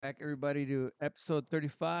Back everybody to episode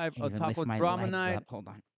 35 Can't of even lift Taco my Drama legs Night. up. Hold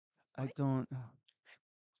on. I don't.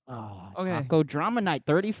 Oh, Okay. Taco Drama Night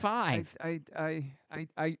I 35. I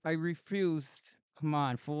I I refused Come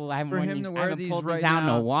on, fool. I haven't for worn him these. to I wear haven't these pulled these right out in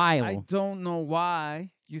a now. I while. don't know why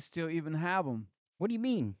you still even have them. What do you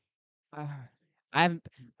mean? Uh, I haven't.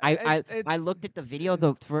 I it's looked at the video.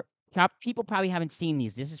 The for people probably haven't seen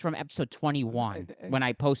these. This is from episode 21 when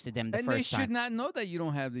I posted them the and they first should time. not know that you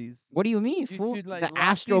don't have these. What do you mean, You fool? should like The lock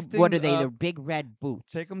Astro. these What things are they? They're up, big red take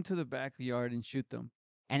boots. them to the backyard and shoot them.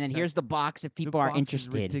 And then That's here's the box if the people are box is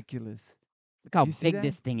interested. ridiculous. Look how You see big that?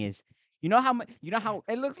 this thing is. You know how much? You know how?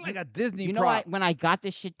 It looks like a Disney You know, I prop. when I got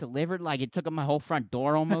this shit delivered, like it took up my whole front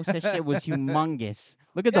door almost. That shit was humongous.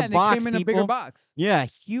 Look at the Yeah, and it box, came in a bigger people. box. Yeah,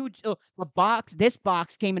 huge. Oh, the box. This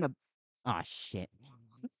box came in a. Oh shit.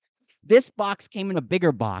 This box came in a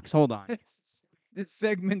bigger box. Hold on. This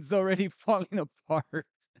segment's already falling apart.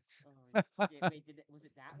 Oh shit! Wait, was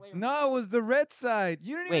it that way or my No, it way? was the red side.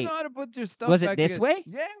 You don't even know Wait, how to put your stuff was it back this together. way?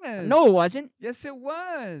 Yes. No, it wasn't. Yes, it Are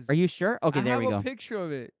was. you sure? Okay, I there have we a go. picture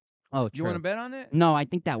of it. Oh, You want to true. bet on it? No, I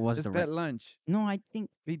think that was Let's the bet right. lunch. No, I think.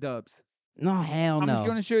 B-dubs. No, hell I'm just no.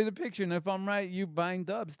 going to show you the picture, and if I'm right, you buying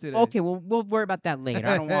dubs today. Okay, well, we'll worry about that later.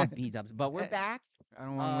 I don't want I B dubs, but we're back.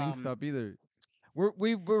 don't want Um, Wingstop either.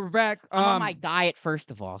 We're back. I'm on my diet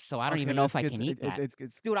first of all, so I don't Okay, even know let's if I get can to, eat that.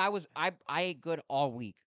 it's. Dude, I ate good all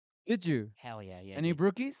week. Did you? Hell yeah, yeah, Any dude.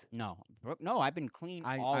 brookies? No, no, I've been clean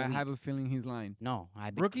all I have week. a feeling he's lying. No,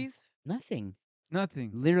 I've been Rookies? nothing.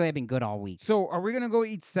 Nothing. Literally, I've been good all week. So are we gonna go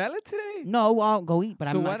eat salad today? No, I'll go eat, but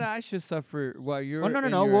So I'm not. what I should suffer while Well, you're no, no,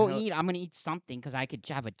 in no. your We'll health? eat. I'm gonna eat something because I could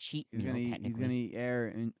have a cheat meal He's gonna technically. eat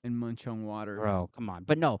air and munch on water. Bro, come on.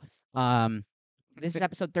 But no. Um, this is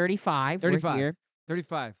episode 35. We're 35. here.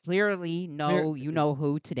 35. Clearly, Clear. no, you know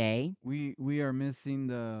who today. We are missing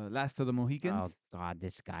the last of the Oh Mohicans. God,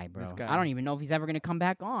 this guy, bro. This I guy. don't even know if he's ever gonna come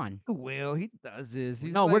back on. Well, he does this.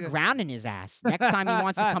 He's No, we're like grounding his ass. Next time he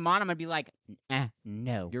wants to come on, I'm gonna be like,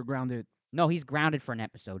 no. You're grounded No, he's grounded for an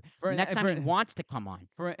episode. for The next time he an wants to come on,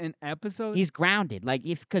 for an episode. he's grounded. Like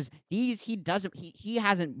if because he doesn't he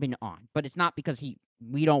hasn't been on, but it's not because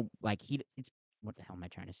we don't like he it's what the hell am I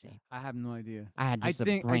trying to say? I have no idea. I had I just a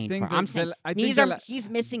think I brain think fart. I'm saying these are he's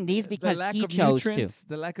missing these because he chose to.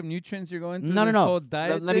 the lack of nutrients you're going through No, no, this no. whole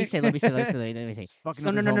diet Let me thing. say, let me say, let me say, let me say. Fucking So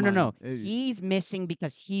up no, his no, whole no, no, mind. no. He's missing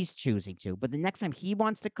because he's choosing to. But the next time he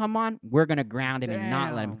wants to come on, we're gonna ground him and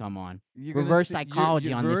not let him Damn. come on. You're gonna Reverse you're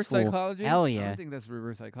psychology on this reverse fool. psychology? Hell I yeah. don't think that's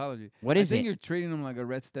reverse psychology. What I is think it? you're treating him like a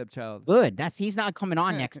red stepchild. Good. He's not coming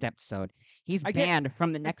on next episode. He's I can't banned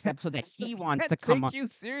from the next episode that he wants to can't come on. take you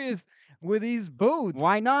serious with these boots.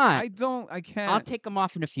 Why not? I I'll can't. take them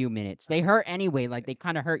off in a few minutes. They hurt anyway. Like they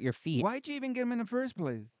kind of hurt your feet. Why'd you even get them in the first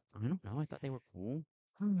place? I don't know. I thought they were cool.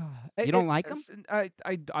 It- You don't like them?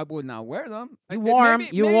 I would not wear them. You wore them.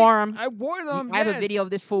 You wore them. I wore them. I have a Yes, video of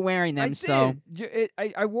this fool wearing I them. So did.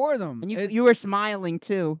 I wore them. and you were smiling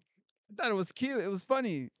too. I thought it was cute. It was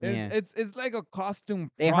funny. Yeah. It's like a costume.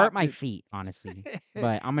 They prop. hurt my feet, honestly.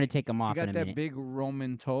 But I'm gonna take them You off in got a that minute. big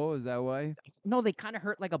Roman toe. Is that why? No, they kind of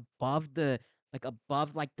hurt like above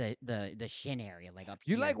like the shin area, like up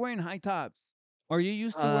You here. like wearing high tops? Are you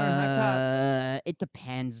used to wearing high tops? It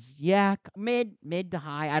depends. Yeah, mid to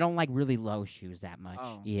high. I don't like really low shoes that much.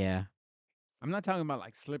 Oh. Yeah. I'm not talking about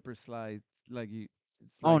like slipper slides, like you.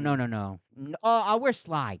 Oh no no no. Oh, I'll wear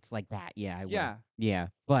slides like that. Yeah, I will. Yeah. Yeah,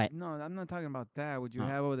 but No, I'm not talking about that. What you Huh.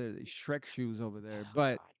 have over there, the Shrek shoes over there. Oh,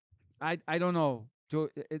 But God. I don't know.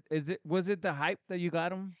 Was it the hype that you got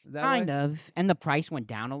them? Is that Kind why? of. And the price went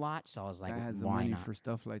down a lot, so I was like, Guy has the why money not? for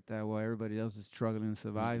stuff like that while everybody else is struggling to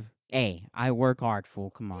survive. Hey, I work hard,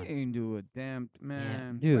 fool. Come You on. ain't do a damn Yeah,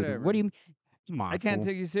 man. dude. Whatever. What do you? Come on, I can't fool.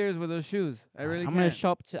 take you serious with those shoes. I really I'm can't.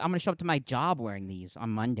 gonna show up to my job wearing these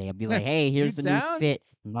on Monday. I'll be like, hey, here's the down? new fit.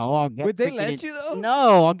 No, I'll get Would they freaking let you though?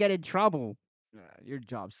 No, I'll get in trouble. Your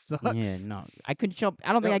job sucks. Yeah, no. I couldn't show up.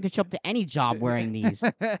 I don't think I could show up to any job wearing these.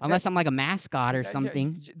 Unless I'm like a mascot or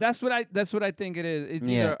something. That's what I think it is. It's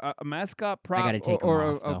Yeah. either a mascot prop gotta take 'em or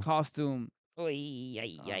off, a though. costume. Oy,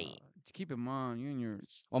 ay, ay. Keep in mind, you and your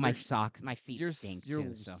Well, my your- socks, my feet your stink your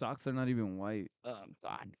too. So. socks are not even white. Oh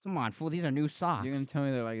God, come on, fool. These are new socks. You're gonna tell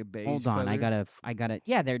me they're like a beige Hold on, color? I gotta.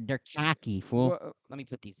 Yeah, they're khaki, fool. Well, Let me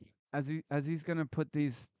put these. In. as he's gonna put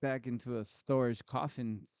these back into a storage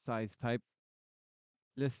coffin size type,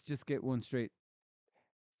 let's just get one straight.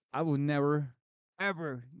 I will never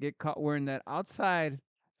ever get caught wearing that outside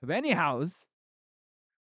of any house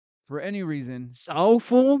for any reason. So,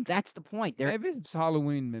 fool. That's the point. They're Maybe it's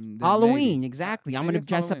Halloween. Then Halloween, maybe. exactly. I'm Maybe gonna it's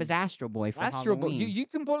dress up Halloween. as Astro Boy for Astro Boy, Halloween. you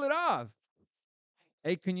can pull it off.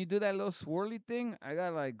 Hey, can you do that little swirly thing? I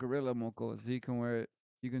got like gorilla moco, so you can wear it.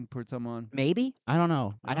 You can put some on. Maybe I don't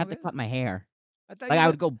know. I'd have to Okay. cut my hair. I thought Like you I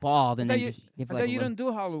don't. would go bald I and thought then you. just give I like thought a you little. don't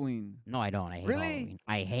do Halloween. No, I don't. I hate Really? Halloween.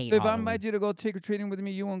 I hate So if I invite Halloween. you to go trick or treating with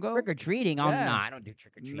me, you won't go? Trick or treating? Oh no, Yeah. I don't do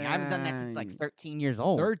trick or treating. I haven't done that since like Man, 13 years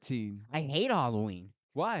old. 13. I hate Halloween.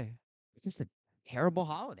 Why? It's just a terrible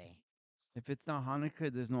holiday. If it's not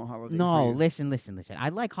Hanukkah, there's no holiday for No, you. listen. I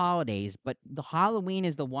like holidays, but the Halloween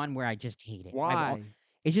is the one where I just hate it. Why?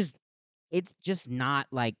 It's just it's just not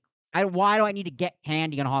like I why do I need to get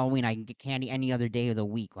candy on Halloween? I can get candy any other day of the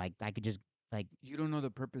week. Like I could just like You don't know the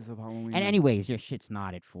purpose of Halloween and then. anyways, your shit's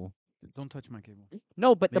knotted, fool. Don't touch my cable.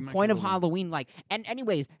 No, but the Leave my point of cable alone. Halloween, like, and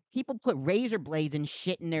anyways, people put razor blades and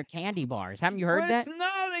shit in their candy bars. Haven't you heard What? that?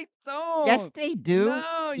 No, they Yes, don't. they do.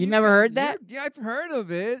 No, You you never can. heard that? Yeah, I've heard of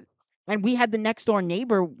it. And we had the next door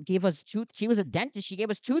neighbor give us tooth. She was a dentist. She gave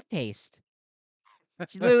us toothpaste.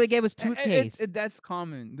 She literally gave us toothpaste. That's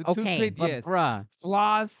common. The Okay, toothpaste, but yes. bruh,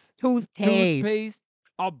 Floss, toothpaste. toothpaste,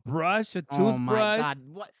 a brush, a Oh my toothbrush. god.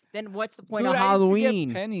 What? Then what's the point Dude, of I used to get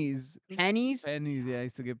Halloween? pennies. Pennies? Pennies, yeah, I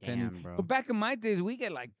used to get pennies. Damn, But bro. back in my days, we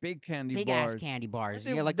get like big candy Big ass bars. candy bars.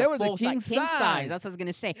 They, Yeah, like the there was a full size, king king size. size. That's what I was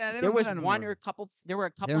gonna say. Yeah, they There don't do was that no one more. or a couple. There were a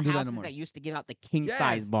They couple don't do that no houses more. that used to give out the king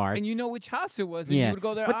size Yes, bars. and you know which house it was, and you Yeah, would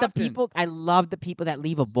go there but the often. people, I love the people that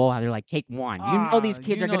leave a bowl out. They're like, take one. You know these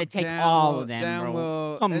kids You are know gonna take all of them, damn bro.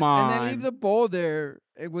 well, Come and they leave on. the bowl there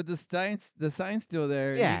with the sign still there,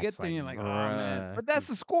 and you Yeah, get it's there, and like, you're like, oh man, bruh. but that's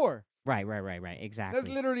a score. Right. That's Exactly.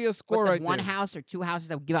 literally a But score the right one there. house or two houses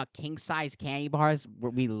that would give out king size candy bars,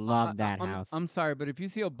 we love that house. I'm sorry, but if you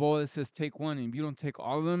see a bowl that says take one and you don't take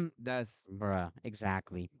all of them, that's Bruh,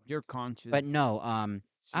 exactly. your But conscience. no, I don't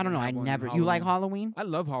Shouldn't know. I have one in never. You like Halloween. Halloween? I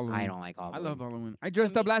love I Halloween. don't like I love Halloween. Halloween. I To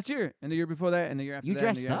dressed up me, last year, and the year before that, and the year after you that,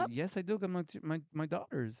 and the dressed year. up? Yes, I do. Got my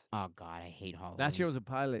daughters. Oh God, I hate Last year Halloween. was a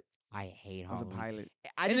pilot. I hate I was a Halloween. pilot.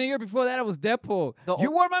 I And the just year before that, I was Deadpool. the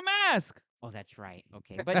You wore my mask. oh, that's right.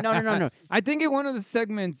 Okay, but no. I think in one of the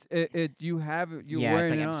segments, you're Yeah, it's wearing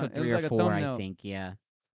like it on. episode It was three or like a four, I thumbnail. think. Yeah,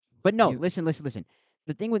 but no. You, Listen.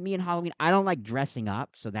 The thing with me and Halloween, I don't like dressing up,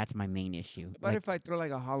 so that's my main issue. but Like, if I throw like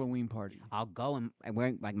a Halloween party? I'll go and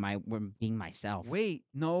wearing like being myself. Wait,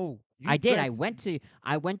 no, you I did. dress. I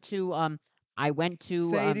went to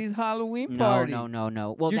Sadie's Halloween no, party.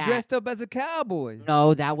 no. Well, You that dressed up as a cowboy,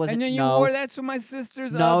 no, that and wasn't then you no. wore that to my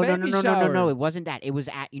sister's baby No. shower. It wasn't that. It was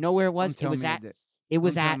at. You know where it was? Don't tell me It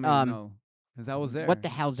was Don't tell at me no, because I was what there. the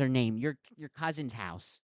hell's her name? Your cousin's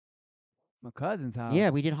house. My cousin's house. Yeah,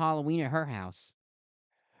 we did Halloween at her house.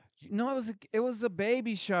 No, it was a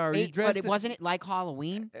baby shower. You But dressed it it. wasn't it like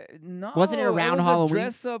Halloween? Wasn't it No, it around was a Halloween?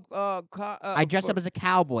 dress up. I dressed up as a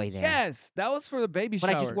cowboy there, Yes, that was for the baby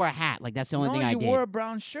but I just shower. wore a hat. Like that's the only No, thing I you wore did, a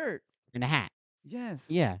brown shirt. and a hat. Yes,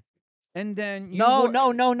 Yeah. and then you No,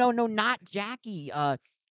 wore. no, not Jackie.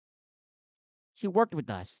 She worked with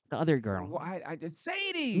us, the other girl. Why?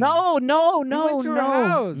 Sadie. No, You went to her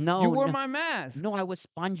house. You wore no. my mask. No, I was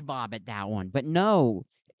SpongeBob at that one, but no.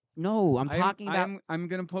 I'm talking about. I'm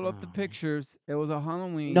gonna pull up the Oh, pictures. It was a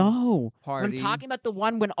Halloween no, I'm party. talking about the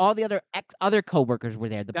one when all the other coworkers were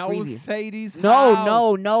there. The That was previous. Sadie's No,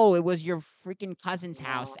 house. no. It was your freaking cousin's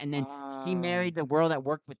house, and then she Ah. married the girl that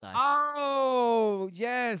worked with us. Oh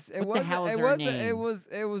yes, it What the was. hell is It her was. It name? was.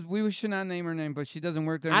 It was. We should not name her name, but she doesn't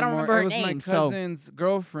work there I don't anymore. remember It her was my name. So, cousin's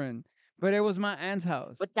girlfriend, but it was my aunt's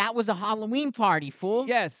house. but that was a Halloween party, fool.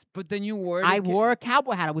 Yes, but then you wore it I again. wore a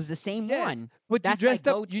cowboy hat. It was the same Yes, one. but That's my You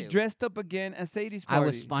go-to. dressed up again at Sadie's I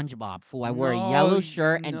was party. SpongeBob, fool. I wore a No, yellow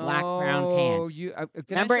shirt and black brown no. pants. You can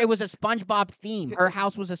Remember, I show? it was a SpongeBob theme. Ca- Her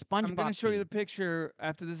house was a I'm gonna SpongeBob show you the theme. picture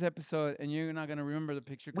after this episode, and you're not gonna remember the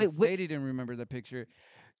picture Wait, because Sadie didn't remember the picture.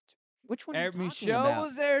 which one are you talking Michelle about?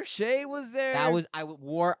 was there. Shay was there. That was I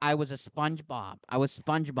was a SpongeBob. I was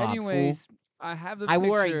SpongeBob, fool. Anyways, I have the I picture.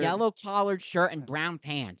 wore a yellow collared shirt and brown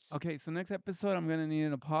pants. Okay, so next episode I'm gonna need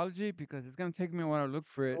an apology because it's gonna take me a while to look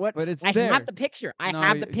for it. What? But it's I there. have the picture. I No,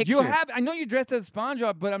 have the picture. You have. I know you dressed as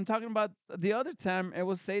SpongeBob, but I'm talking about the other time. It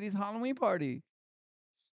was Sadie's Halloween party.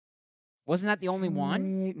 Wasn't that the only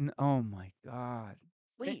one? Oh my god.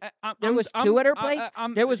 Wait, I'm, there I'm, was I'm, two at her I-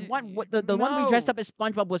 place. There was one. The one we dressed no. up as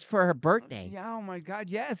SpongeBob was for her birthday. Yeah. Oh my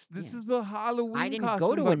god. Yes. This Yeah. is a Halloween. I didn't costume,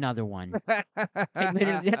 go to but- another one. I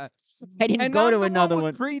literally, I didn't and go I'm to the another one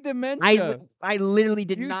one. with pre-dementia. I literally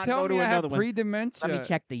did you not tell go me to I have another one. pre-dementia. Let me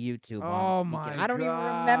check the YouTube. Oh speaking. my I don't even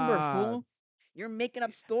remember, God. fool. You're making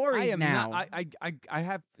up I stories am now. not. I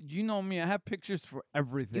have. You know me. I have pictures for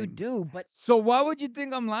everything. You do, but So why would you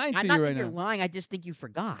think I'm lying I'm to not you think right you're now? lying. I just think you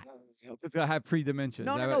forgot. Because I have pre-dementia.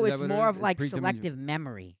 No, Is that no. is that It's what it more is? of It's like pre-dementia. selective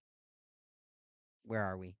memory. Where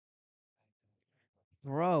are we,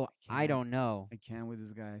 bro? I can't. don't know. I can't with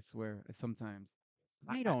this guy. I swear. Sometimes.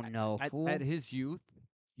 I don't know, fool. At his youth,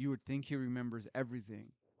 you would think he remembers everything.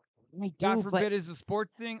 I God do, but forbid it's a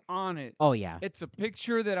sports thing on it. oh yeah. It's a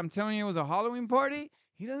picture that I'm telling you was a Halloween party.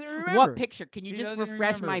 He doesn't What remember. picture? Can you He just doesn't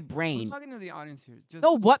refresh my remember. I'm brain? talking to the audience here.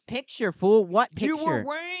 No, what Just picture, fool? What you were picture?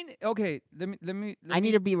 wearing. Okay, let I need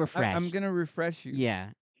me. to be I'm refreshed. gonna refresh you. Yeah.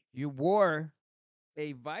 You wore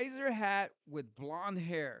a visor hat with blonde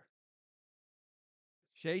hair.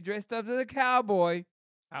 Shay dressed up as a cowboy.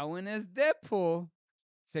 I went as Deadpool.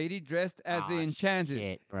 Sadie dressed as the Oh Enchanted.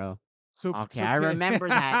 shit, bro. Okay, So I can remember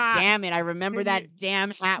that. Damn it, I remember can you that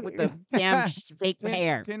damn hat with the damn fake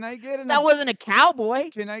hair. can I get That wasn't a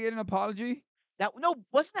cowboy. can I get an apology? That no,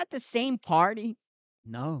 wasn't that the same party?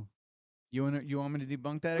 No. You want me to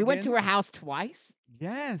debunk that We went to again? her house twice.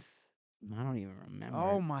 Yes. I don't even remember.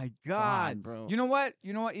 Oh my God, God. bro. You know what?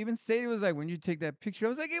 You know what? Even Sadie was like, when you take that picture, I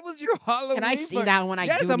was like, it was your Can I Halloween see party. that when I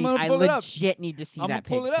Yes, do I'm need? gonna I pull it up. legit need to see I'm gonna that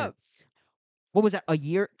pull it picture. up. What was that? A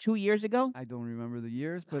year, 2 years ago? I don't remember the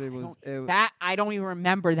years, but I don't. it That I don't even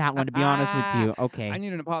remember that one. To be honest with I you, okay.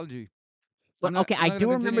 need an apology. But okay, I'm I not gonna do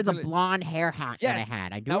continue remember the until it. blonde hair hat that I Yes,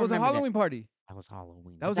 had. I do that was a remember that. Halloween party. That was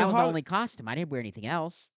Halloween. That But was a that was the only costume. I didn't wear anything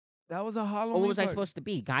else. that was a What Halloween was I party. supposed to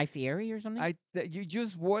be? Guy Fieri or something? You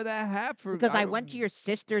just wore that hat for Because I went to your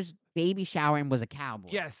sister's baby shower and was a cowboy.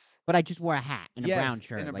 yes. But I just wore a hat and a brown Yes, in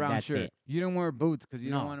shirt. a Like brown that's shirt. it. You didn't wear boots because you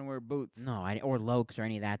don't No, want to wear boots. no, or Lokes or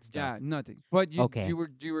any of that stuff. Yeah, nothing. But Okay. you were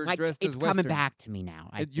Like dressed it's as coming Western. back to me now.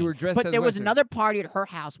 I You were think. dressed But as there was Western. another party at her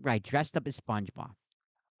house where I dressed up as SpongeBob.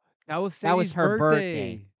 That was That was Sadie's her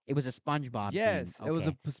birthday. birthday. It was a SpongeBob theme. Yes, it was a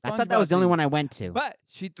Okay. I thought that SpongeBob was the only theme. one I went to. But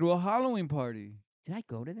she threw a Halloween party. Did I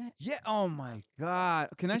go to that? Yeah. Oh my God.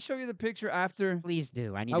 Can I show you the picture after? Please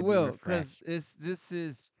do. I need I to be will, cause refreshed. this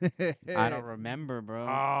is. I don't remember, bro. Oh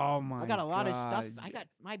I my got a lot of stuff. God. I got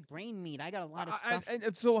my brain meat. I got a lot of stuff.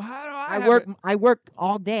 And so how do I I have work. it? I work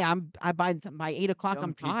all day. I by 8 o'clock.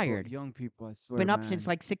 I'm tired. Young people, I swear, Been up since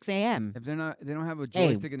man. like 6 a.m. If they don't have a Hey,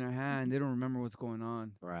 joystick in their hand, they don't remember what's going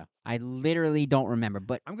on. bruh. I literally don't remember.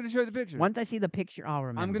 But I'm gonna show you the picture. once I see the picture, I'll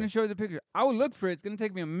I'm gonna remember. show you the picture. I will look for it. It's gonna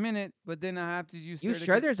take me a minute, but then I have to use You stare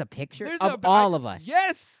sure to there's a picture There's of a all of us?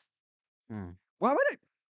 yes. Hmm. Why would it?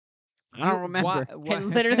 I don't remember. I Why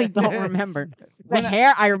literally don't remember. The when I,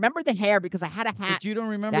 hair, I remember the hair because I had a hat but you don't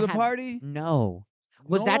remember that the had party? no.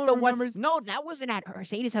 Was No that one the one? remembers. No, that wasn't at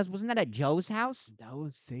Mercedes' house. Wasn't that at Joe's house? That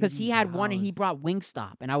was Because he Sadie's had one and he house. brought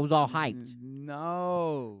Wingstop, and I was all hyped.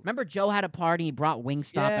 No. Remember Joe had a party, he brought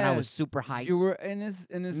Wingstop, and I was Yes. super hyped. You were in his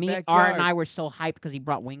Me, Art, and backyard. I were so hyped because he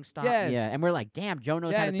brought Wingstop. Yeah, Yes. and we're like, damn, Joe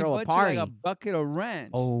knows Yeah, how to and he throw a bought you like a party. bucket of ranch.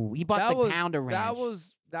 Oh, he bought That the was pound of ranch.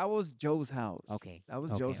 that was Joe's house. Okay. That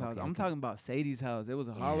was Okay, Joe's house. okay, I'm okay. talking about Sadie's house. It was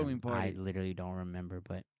a Damn, Halloween I party. literally don't remember,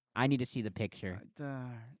 but I need to see the picture.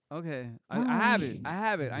 Okay, I have it. I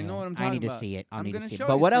have it. I know Yeah, what I'm I talking need to about. see it. I'll I'm need to gonna see it. show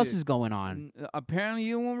But you what to else you. is going on? Apparently,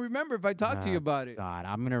 you won't remember if I talk to you about it. God,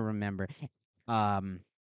 I'm gonna remember. Um,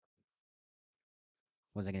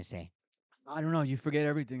 what was I gonna say? I don't know. You forget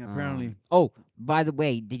everything. Apparently. Oh, by the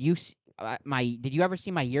way, did you ever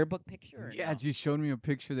see my yearbook picture? Or Yeah, no? you showed me a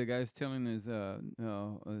picture. The guy was telling his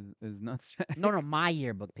nutsack. No, no, my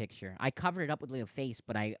yearbook picture. I covered it up with like a face,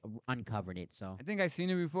 but I uncovered it. So, I think I seen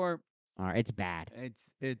it before. it's bad.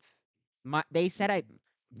 It's. They said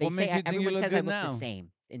they What makes say you think you everyone look says I good look the now?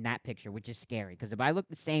 same in that picture, which is scary. Because if I look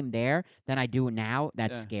the same there than I do now,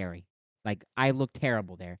 that's Yeah. scary. Like I look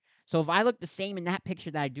terrible there. So if I look the same in that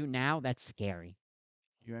picture that I do now, that's scary.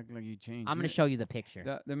 You act like you changed. I'm gonna show you the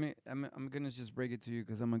picture. I'm gonna just break it to you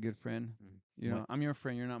because I'm a good friend. You know, What? I'm your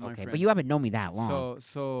friend. You're not my Okay, friend. but you haven't known me that long.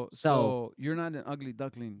 So you're not an ugly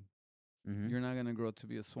duckling. Mhm. You're not gonna grow up to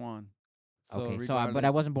be a swan. So Okay, but I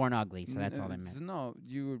regardless, wasn't born ugly, so that's all that meant. no,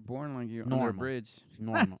 you were born like you're under a Normal. bridge.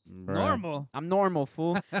 Normal. Bruh. Normal. I'm normal,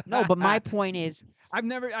 fool. No, but my point is,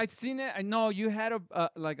 I've seen it. I know you had a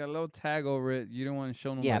like a little tag over it. You didn't want to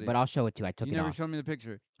show nobody. yeah, but I'll show it to you. I took You it never off. showed me the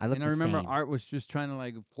picture. I look And the I remember same. Art was just trying to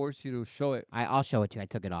like force you to show it. I'll show it to you. I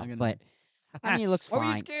took it off, gonna- but I mean, it looks Why were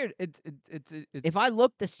you fine. scared? It's If I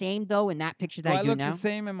look the same though in that picture do that I I do look now, the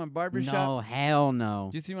same in my barber shop? no, hell no.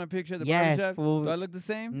 Do you see my picture at the Yes, barber shop? fool. Do I look the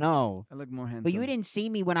same? No, I look more handsome. but you didn't see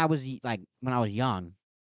me when I was when I was young.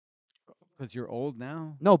 Because you're old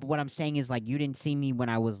now. No, but what I'm saying is like you didn't see me when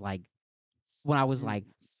I was like You-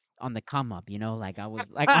 on the come up, like I was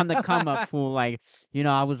like on the come up, fool. Like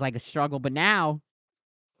I was like a struggle, but now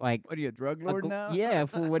like What are you, a drug lord now? yeah,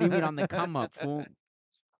 fool. What do you mean on the come up, fool?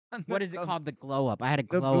 On What the is it come- called? The glow up. I had a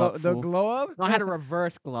The glow up, the fool. glow up? No, I had a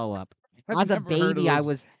reverse glow up. I've As a never heard of baby, I those-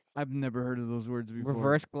 was I've never heard of those words before.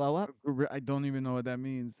 reverse glow up. I don't even know what that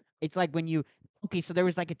means. It's like when you so there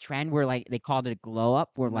was like a trend where like they called it glow up,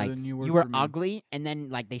 where Another like new word you were for me. ugly, and then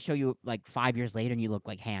like they show you like 5 years later and you look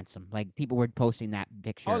like handsome. Like people were posting that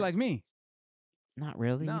picture. Oh, like me. Not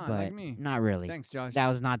really, Nah, like but me. not really. Thanks, Josh. That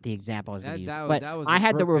was not the example I was gonna That use. that But that was I a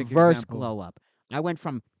had the perfect reverse example. glow up. I went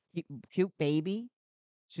from cute baby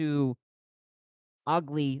to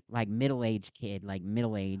ugly, like middle-aged kid, like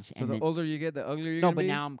middle age, So and the then older you get, the uglier you're no, gonna but be.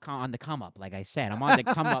 now I'm on the come up. Like I said, I'm on the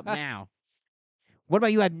come up now. What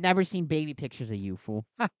about you? I've never seen baby pictures of you, fool.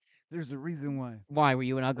 There's a reason why. Why were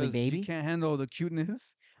you an ugly Because you baby? can't handle the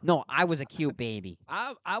cuteness. No, I was a cute baby.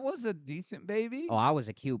 I was a decent baby. Oh, I was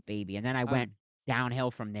a cute baby, and then I Uh, went downhill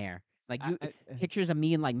from there. Like I, you, I, pictures of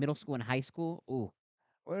me in like middle school and high school. Ooh,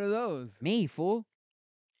 what are those? me, fool.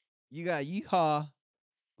 You got yeehaw.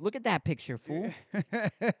 Look at that picture, fool.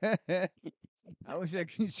 I wish I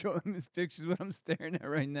could show him his pictures. What I'm staring at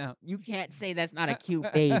right now. You can't say that's not a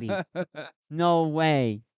cute baby. No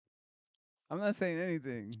way. I'm not saying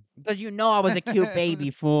anything. Because you know I was a cute baby,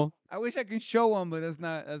 fool. I wish I could show one, but that's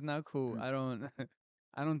not cool. Mm, I don't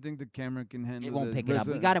I don't think the camera can it handle won't the pick it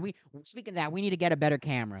up. We speaking of that, we need to get a better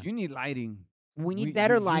camera. you need lighting. We need We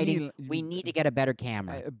better you lighting. need We need to get a better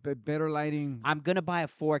camera. better lighting. I'm gonna buy a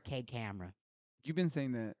 4K camera. You've been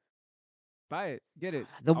saying that. Buy it. Get it.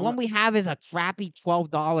 The I'm one not, we have is a crappy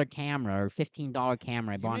 $12 camera or $15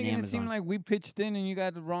 camera I you're bought on making it seem Amazon. like we pitched in and you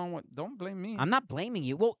got the wrong one. Don't blame me. I'm not blaming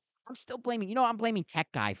you. Well, I'm still blaming. You know, I'm blaming Tech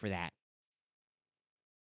Guy for that.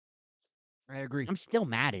 I agree. I'm still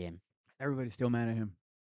mad at him. Everybody's still mad at him.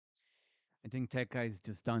 I think Tech Guy's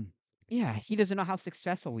just done. Yeah, he doesn't know how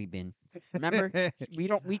successful we've been. Remember,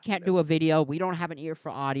 we can't do a video. We don't have an ear for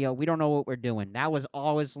audio. We don't know what we're doing. That was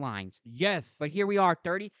all his lines. Yes. But here we are,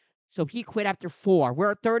 30. So he quit after 4.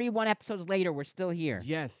 We're 31 episodes later. We're still here.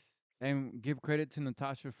 Yes. And give credit to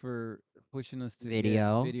Natasha for pushing us to get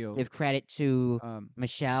Video. video. Give credit to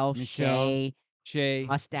Michelle, Shay, Shay.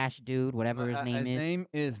 mustache dude, whatever his name His is. name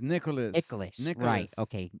is Nicholas. Right.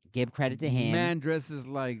 Okay. Give credit to him. Man dresses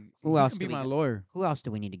like Who he else can do be we my got? lawyer. Who else do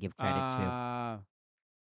we need to give credit to?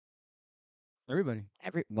 Everybody.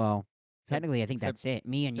 Well, Except, technically, I think except, that's it.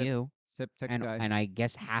 Me and except, you, except Tech and Guy. I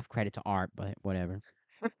guess half credit to Art, but whatever.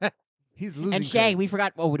 He's losing And Shay, credit. we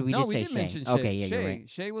forgot. Oh, we No, did we say did Shay. mention Shay. Okay, yeah, you're right.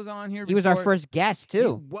 Shay was on here He before. was our first guest He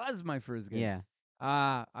too. was my first guest. Yeah.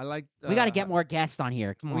 I like. We got to get more guests on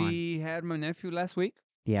here. Come on. We had my nephew last week.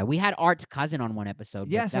 Yeah, we had Art's cousin on one episode. But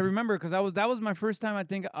Yes, I remember because that was my first time. I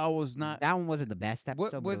think I was not. that one wasn't the best What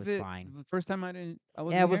episode, but was it was it? fine. The first time I didn't. I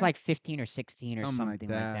wasn't Yeah, it was here? like 15 or 16 or Something something like like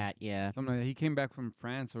that. that. Yeah. Something like that. He came back from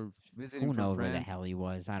France or visiting Who from knows where France. the hell he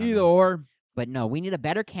was? I don't Either know. or. But no, we need a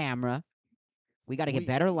better camera. We got to get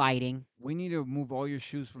better lighting. We need to move all your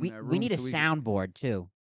shoes from that room. We need a so soundboard too.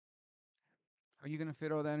 How are you gonna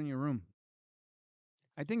fit all that in your room?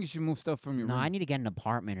 I think you should move stuff from your No, room. I need to get an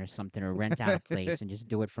apartment or something, or rent out a place and just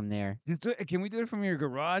do it from there. Just do it. Can we do it from your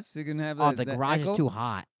garage so you can have Oh, that? the garage echo? is too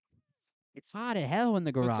hot. It's hot as hell in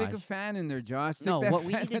the So garage. take a fan in there, Josh. Stick No, that what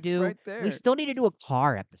we fan need to that's do, right there. we still need to do a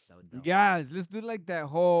car episode though. Guys, let's do like that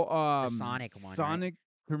whole Sonic one, right? Sonic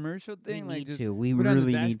commercial thing. We like need just to. We put it on the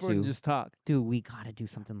really need dashboard and to. just talk. Dude, we gotta do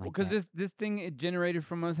something like Because that. this thing it generated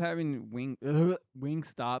from us having wing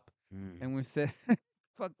stop, and we said,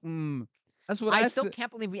 "Fuck." That's what I I still said.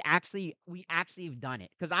 can't believe we actually have done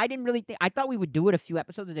it because I didn't really think. I thought we would do it a few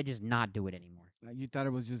episodes and then just not do it anymore. You thought it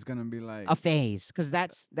was just gonna be like A phase, because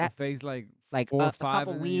that's a that phase like like 4 or a 5,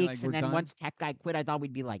 couple and then you're like, weeks, we're and then done. once Tech Guy quit, I thought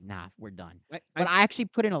we'd be like, nah, we're done. I But I actually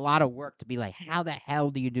put in a lot of work to be like, how the hell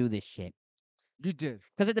do you do this shit? You did,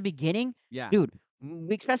 Because at the beginning, yeah, dude,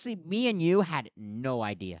 especially me and you had no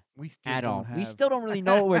idea We still at don't all. have. We still don't really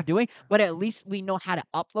know what we're doing, but at least we know how to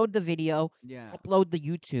upload the video, Yeah, upload the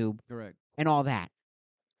YouTube, correct. and all that.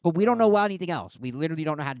 But we don't know anything else. We literally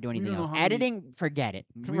don't know how to do anything don't know else. how many- Editing, forget it.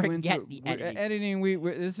 We went Forget through the editing. editing.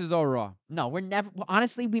 This is all raw. No, we're never.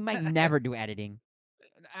 Honestly, we might never do editing.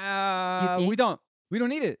 We think? don't. We don't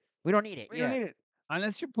need it. We don't need it. We don't need it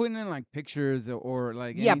unless you're putting in like pictures or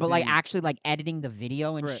like. Yeah, but like anything. actually like editing the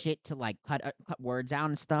video and Correct. shit to like cut words out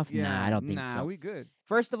and stuff. Yeah, Nah, I don't think so. we good.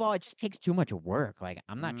 First of all, it just takes too much work. Like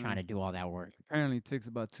I'm not trying Mm. to do all that work. Apparently, it takes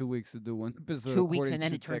about 2 weeks to do one episode. 2 weeks according and then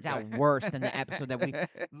to it turns Tech out Guy. worse than the episode that we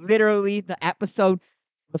literally the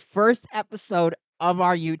first episode of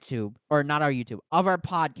our YouTube or not our YouTube of our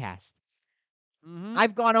podcast. Mhm.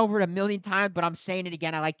 I've gone over it a million times, but I'm saying it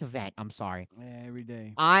again. I like to vent. I'm sorry. Yeah, every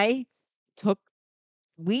day.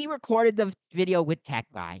 We recorded the video with Tech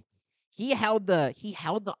Guy. He held the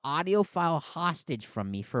audio file hostage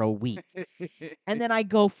from me for a week. And then I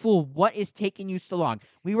go, fool, what is taking you so long?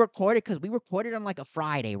 We recorded on like a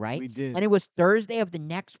Friday, right? We did. And it was Thursday of the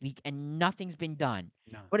next week and nothing's been done.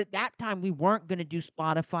 No. But at that time we weren't gonna do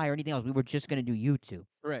Spotify or anything else. We were just gonna do YouTube.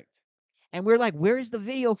 Correct. And we're like, where is the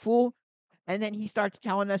video, fool? And then he starts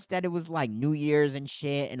telling us that it was like New Year's and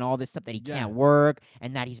shit and all this stuff that he Yeah. can't work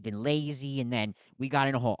and that he's been lazy. And then we got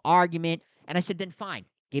in a whole argument. And I said, then fine,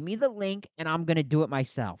 give me the link and I'm gonna do it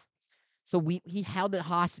myself. So he held it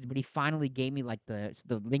hostage, but he finally gave me like the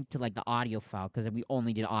link to like the audio file because we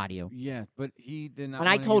only did audio. Yeah, but he did not And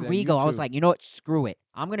I want to give told that Rigo, I was YouTube. like, you know what, screw it.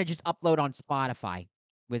 I'm gonna just upload on Spotify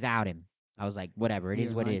without him. I was like, whatever, it He is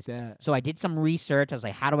didn't what it like is. that. So I did some research. I was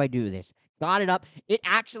like, how do I do this? Got it up. It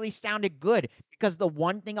actually sounded good because the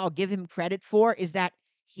one thing I'll give him credit for is that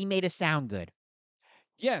he made us sound good.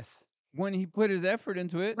 Yes, when he put his effort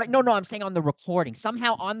into it. Right? No, no, I'm saying on the recording.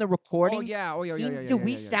 Somehow on the Oh recording, yeah, oh yeah, yeah, yeah, yeah, dude, yeah,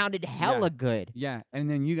 we yeah, yeah, yeah. sounded Yeah, hella good. yeah. And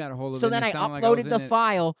then you got a hold of it, So and then it I sounded like I was uploaded in the it.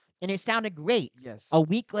 file and it sounded great. Yes. A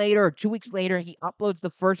week later or 2 weeks later, he uploads the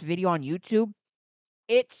first video on YouTube.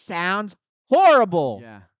 It sounds horrible. Yeah,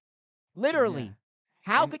 yeah. Literally.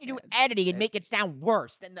 How And could you do editing and and make it sound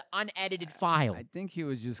worse than the unedited file? I think he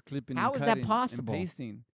was just clipping and How is that cutting and possible?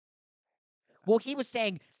 pasting. Well, he was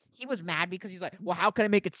saying he was mad because he's like, well, how can I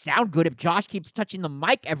make it sound good if Josh keeps touching the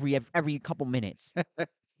mic every couple minutes?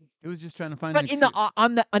 He was just trying to find an But in the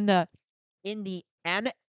excuse. in the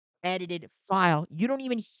unedited file, you don't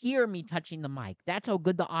even hear me touching the mic. That's how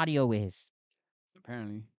good the audio is.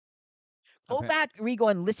 Apparently, Go Appa- back, Rigo,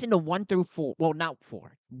 and listen to 1 through 4. Well, not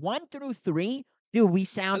 4. 1 through 3, dude, we I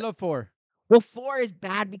sound. love 4. Well, 4 is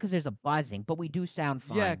bad because there's a buzzing, but we do sound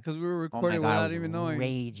Yeah, fine. because we were Oh my recording god, I without was even knowing.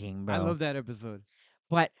 raging, I bro. love that episode.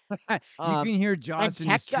 But You can hear and Josh in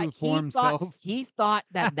Tech his guy, true form self he thought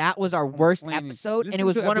that that was our worst complaining. episode, and it Listen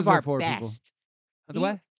was to one of episode our 4, people. best. The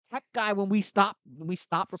what? Tech guy, when we stopped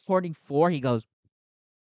recording 4, he goes,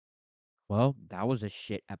 "Well, that was a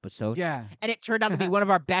shit episode," Yeah. and it turned out to be one of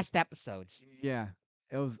our best episodes. Yeah.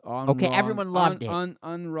 It was on Okay, raw, everyone loved it.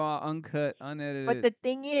 raw, uncut, But unedited. the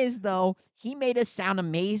thing is, though, he made us sound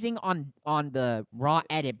amazing on the raw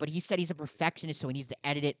edit. But he said he's a perfectionist, so he needs to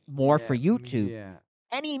edit it more for Yeah, YouTube. yeah.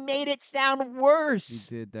 And he made it sound He worse.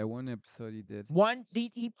 did that one episode. He did.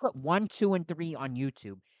 He put 1, 2, and 3 on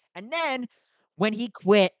YouTube, and then when he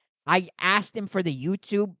quit, I asked him for the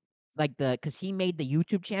YouTube, like because he made the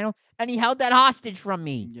YouTube channel, and he held that hostage from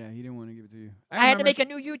me. Yeah, he didn't want to give it to you. I I had to remember. make a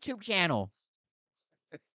new YouTube channel,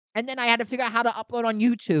 and then I had to figure out how to upload on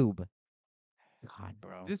YouTube. God,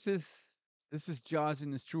 bro. This is Jaws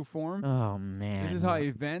in his true form. Oh This is man. how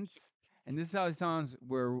he vents, and this is how it sounds.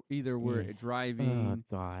 Where either we're Yeah. Oh driving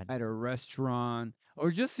God. at a restaurant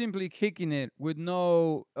or just simply kicking it with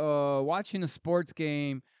no watching a sports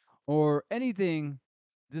game or anything.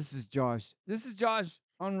 This is Josh. This is Josh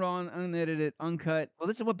unrun, unedited, uncut. Well,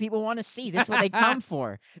 this is what people want to see. This is what they come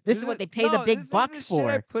for. This is what they pay the big this is bucks the shit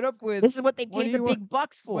I for. put up with This is what they when pay the big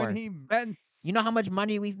bucks when for. he vents. You know how much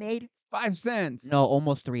money we've made? 5 cents. No,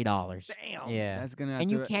 almost $3. Damn. Yeah. That's gonna have And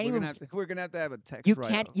to. you can't We're gonna even have to. We're gonna have to have a text you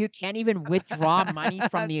write off. can't even withdraw money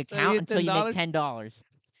from the So you account get until you make $10. $10.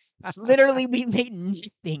 It's literally we made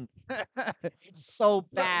nothing. It's so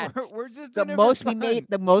bad. We're just doing it for fun.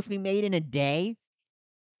 The most we made in a day.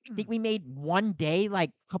 I think Mm. we made one day, like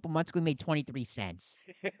a couple months ago, we made 23 cents.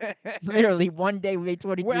 Literally, one day we made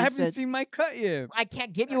Well, 23 I haven't cents. seen my cut yet. I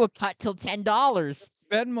can't give you a cut till $10.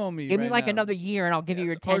 Venmo me Give me right like now. another year and I'll give you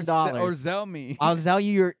your Or $10. Zelle me. I'll sell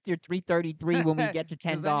you your 333 when we get to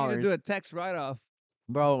Because I need to do $10. a text write off.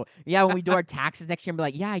 Bro, yeah, when we do our taxes next year, I'm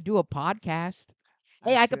like, yeah, I do a podcast.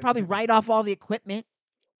 Hey, I That's could it. probably write off all the equipment.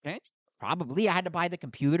 Okay. Probably. I had to buy the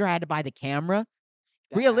computer. I had to buy the camera.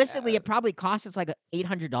 Realistically, it probably cost us like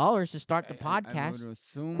 $800 to start the I podcast would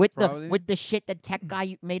assume with probably. the shit that tech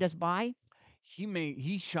guy made us buy.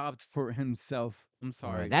 He shopped for himself. I'm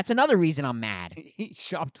sorry. That's another reason I'm mad. He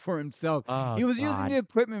shopped for himself. Oh, He was using God. the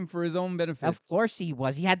equipment for his own benefit. Of course he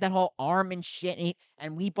was. He had that whole arm and shit,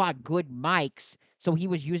 and we bought good mics, so he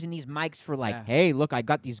was using these mics for like, Yeah. hey, look, I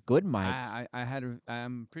got these good mics. I had a,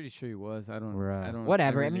 I'm pretty sure he was. I don't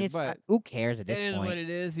Whatever. I really, mean, it's but who cares at it this is what point? it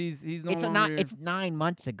is. He's no It's longer. it's 9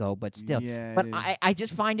 months ago, but still. Yeah, But it is. I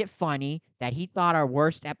just find it funny that he thought our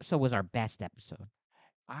worst episode was our best episode.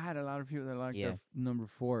 I had a lot of people that liked Yeah. that number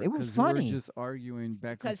 4 It was because we were funny. just arguing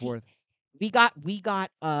back and Because forth. we got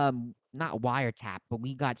not wiretap, but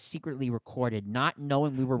we got secretly recorded, not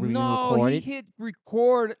knowing we were being No, he recorded. hit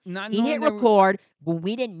record, not He knowing hit that record, but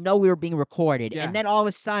we didn't know we were being recorded. Yeah. And then all of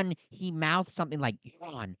a sudden, he mouthed something like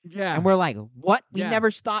 "yawn," Yeah. and we're like, "What?" We Yeah.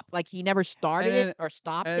 never stopped. Like he never started And it or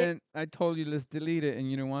stopped it. and I told you let's delete it, and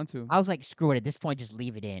you didn't want to. I was like, "Screw it." At this point, just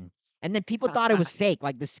leave it in. And then people thought it was fake,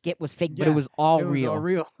 like the skit was fake, but it Yeah, was all it was all real.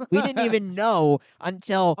 real. We didn't even know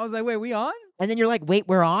until I was like, wait, we on? and then you're like, "Wait,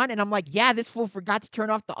 we're on?" And I'm like, "Yeah, this fool forgot to turn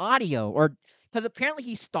off the audio." Or because apparently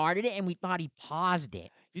he started it and we thought he paused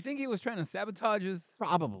it. You think he was trying to sabotage us?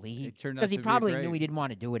 Probably. It turned Because out he to be probably knew great. he didn't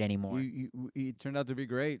wanna do it anymore. He turned out to be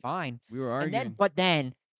great. Fine. We were And then arguing. but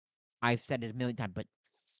then, I've said it a million times, but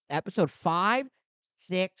episode 5,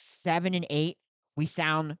 6, 7, and 8, we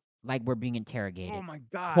sound like we're being Oh interrogated. my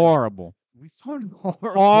god, Horrible. we sound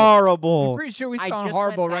horrible. I'm Horrible. pretty sure we I sound just went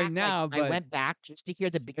horrible right back, like, now, I but went back just to hear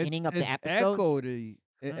the beginning of the it's episode. echoey.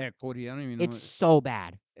 Mm, Echoey. I don't even it's know. so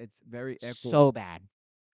bad. It's very echo. So bad.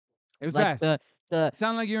 It was Like, bad. the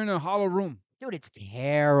Sound like you're in a hollow room. dude, it's I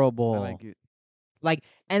terrible. like it. Like,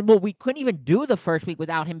 and well, we couldn't even do the first week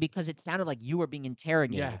without him because it sounded like you were being Yeah,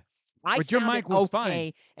 interrogated. I but your sounded mic was fine.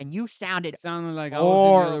 okay, and you sounded Sounded like I was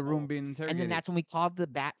in the other room horrible. being And then interrogated. that's when we called the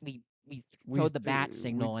bat. We We showed the bat we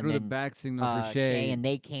signal, and threw the then back signal for Shay Shay. and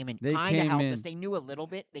they came and They kind of came helped us. in, They knew a little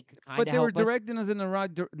bit. They could kind but of they were help us. directing us in the They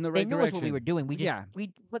right knew us what we were direction. doing. We just Yeah,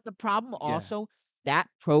 we. But the problem yeah, also that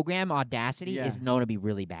program Audacity yeah. is known to be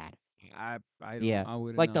really bad. Yeah, I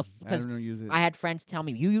wouldn't like know. I because don't know use it. I had friends tell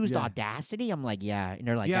me you used Yeah, Audacity. I'm like, yeah, and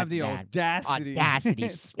they're like, you have that's the bad. audacity. Audacity,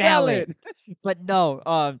 spell Spell it. it. But no,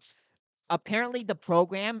 apparently the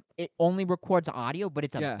program it only records audio, but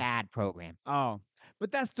it's a Yeah. bad program. Oh,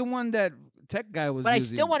 but that's the one that tech guy was But I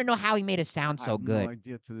using. still want to know how he made it sound I so have no good.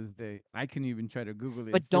 idea to this day. I can even try to Google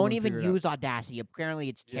it. But Still don't wouldn't even figure it out. use Audacity. Apparently,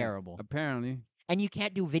 it's Yeah, terrible, apparently. and you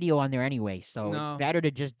can't do video on there anyway. So it's No, better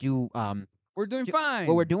to just do we're doing what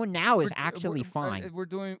we're fine. doing now is We're d- actually fine. we're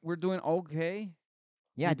doing okay.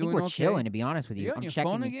 Yeah, We're I think doing we're okay. chilling. To be honest with Are you, you on your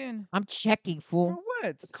phone again? I'm checking, For fool.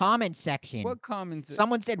 what? The comment section. What comments?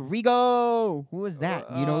 Someone said Rigo. Who is that?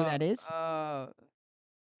 You know who Uh, that is? uh,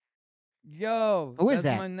 yo, Who is that's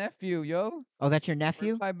that? my nephew, yo. Oh, that's your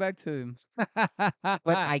nephew? Reply back to him.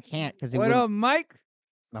 But I can't because it What would. up, Mike?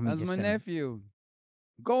 Let me That's just my send him. nephew.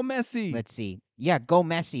 Go Messi. Let's see. Yeah, go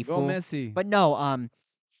Messi, Go fool. Messi. But no,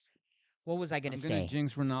 what was I gonna I'm gonna say?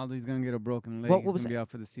 jinx Ronaldo. He's gonna get a broken leg. What He's was gonna be out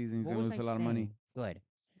for the season. He's what gonna was lose I a lot of money. saying? Good.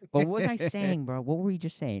 But what was I saying, bro? What were we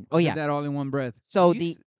just saying? Oh Did yeah. that all in one breath. So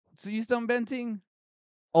You so you still venting?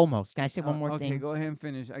 almost. Can I say one more Okay, thing? go ahead and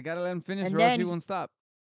finish. I gotta let him finish, And or else he then won't stop.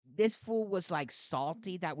 this fool was like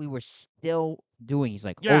salty that we were still doing. He's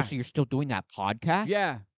like, "Oh, Yeah. so you're still doing that podcast?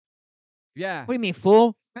 Yeah, yeah. What do you mean,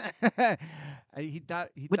 fool? He thought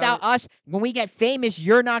Without us, when we get famous,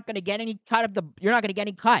 you're not gonna get any cut of the. You're not gonna get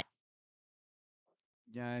any cut.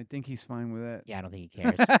 Yeah, I think he's fine with that. Yeah, I don't think he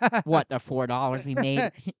cares. What the $4 we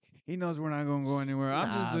made? He knows we're not gonna go anywhere.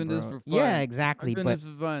 I'm just doing this bro. for fun. Yeah, I'm exactly. doing But this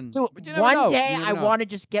for fun. dude, But you never one know. day You never I know. want to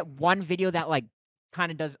just get one video that like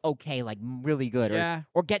kind of does okay, like really good, Yeah.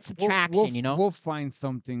 or get some traction, you know? We'll find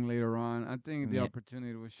something later on. I think the Yeah.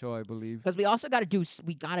 opportunity will show. I believe. Because we also got to do.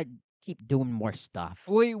 We got to keep doing more stuff.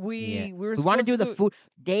 We Yeah. were We want to supposed do the food.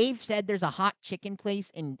 Dave said there's a hot chicken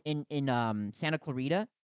place in Santa Clarita.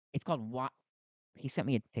 It's called what? He sent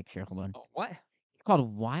me a picture. Hold on. Oh, what? It's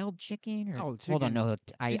called Wild Chicken. Or, Wild Hold on. Chicken? No,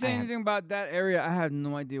 You say anything about that area? I have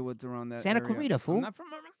no idea what's around that Santa area. Clarita, fool. I'm not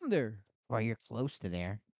from around there. Well, you're close to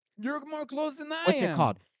there. You're more close than I What's am. it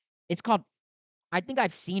called? It's called. I think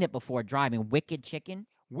I've seen it before driving. Wicked Chicken.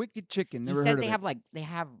 Wicked Chicken. He Never says heard of they it. have like they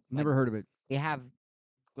have Never heard of it. they have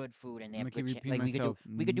good food and they I'm have gonna good keep repeating like myself.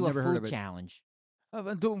 we could do a Never heard of food it. challenge.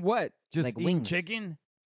 Doing what? Just Like eating wings. chicken?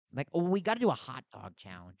 Like we got to do a hot dog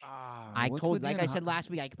challenge. Like I said last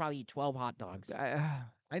week, I could probably eat 12 hot dogs.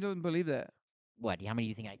 I don't believe that. What? How many do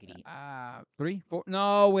you think I could eat? 3, 4.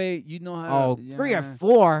 No, wait. You know how? Oh, to, 3 or yeah.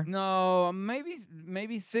 4. No,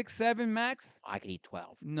 maybe 6, 7 max. I could eat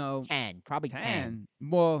 12. No, 10, probably 10.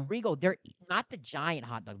 Well, Rigo, they're not the giant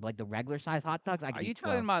hot dogs, but like the regular size hot dogs. I could are you eat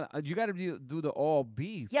talking 12. about? You got to do the all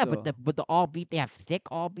beef. Yeah, though. but the all beef, they have thick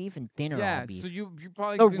all beef and thinner all Yeah, beef. so you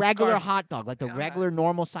probably The can regular scarf hot dog, like the Yeah, regular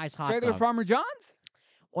normal size hot regular dog. Farmer John's.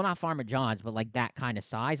 Well, not Farmer John's, but like that kind of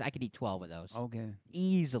size. I could eat 12 of those Okay.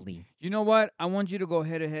 easily. You know what? I want you to go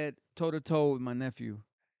head to head, toe to toe with my nephew.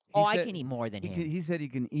 Oh, I can eat more than him. He said he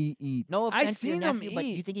can eat. No I offense to your seen him nephew, but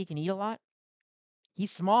eat. you think he can eat a lot?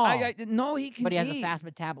 He's small, No, he can but he has eat. a fast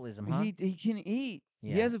metabolism, huh? He can eat. He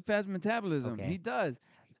Yeah. has a fast metabolism. Okay. He does.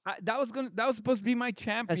 That was supposed to be my Because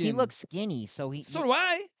champion. he looks skinny, so he. So do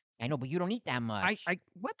I. I know, but you don't eat that much.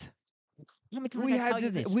 What? How many times We I tell had you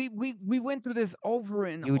this. this? We went through this over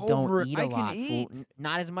and You over. don't eat a I lot, can fool. eat.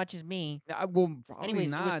 Not as much as me. I will probably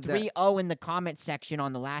Anyways, not. it was 3-0 in the comment section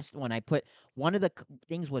on the last one. I put one of the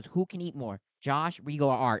things was who can eat more, Josh, Rigo,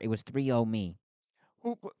 or Art. It was 3-0 me.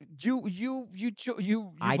 You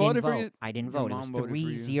I voted didn't for vote. you. I didn't Your vote. It was mom voted for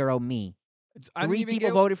you. 3-0 me. I didn't 3 even people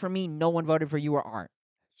get. voted for me. No one voted for you or Art.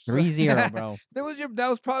 3-0, bro. That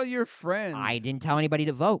was probably your I friends. didn't tell anybody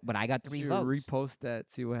to vote, but I got 3 Should votes. repost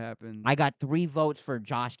that, see what happens. I got 3 votes for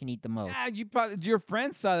Josh can eat the most. Yeah, you probably your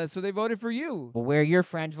friends saw that, so they voted for you Well, where are your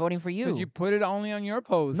friends voting for because you you? put it only on your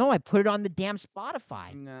post. No, I put it on the damn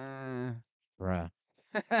Spotify. Nah. Bruh.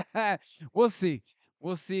 We'll see.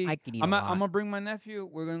 We'll see. I could eat a lot. I'm gonna bring my nephew.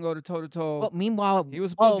 We're gonna go to toe to toe. But meanwhile, He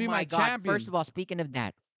was supposed to oh be my my God. champion. First of all, speaking of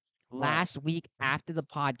that, What? last week after the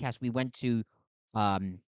podcast, we went to,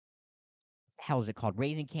 hell is it called?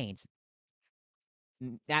 Raising Cane's.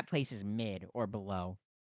 That place is mid or below.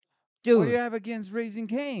 What do you Dude, have against Raising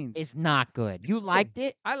Cane's? it's not good. It's You good. liked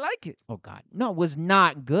it? I like it. Oh God. No, it was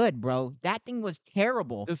not good, bro. That thing was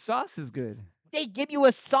terrible. The sauce is good. They give you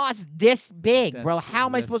a sauce this big, bro. That's true. How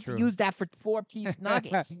am I That's supposed true. to use that for 4-piece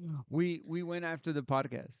nuggets? we went after the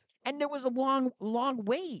podcast And there was a long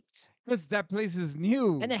wait. because that place is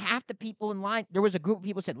new. And then half the people in line, there was a group of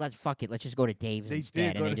people said, "Let's fuck it, let's just go to Dave's they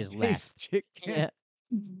instead," did go and they to just Dave's left. Chicken. Yeah.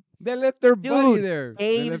 They left their buddy Dude, there.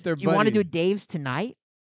 They Dave's. left their You want to buddy. do Dave's tonight?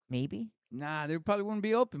 Maybe. Nah, they probably wouldn't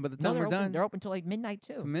be open by the No, time they're we're open. done. They're open till like midnight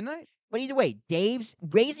To too. midnight. But either way, Dave's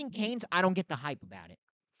Raising Cane's. I don't get the hype about it.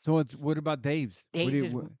 So it's what about Dave's? What do Dave's you-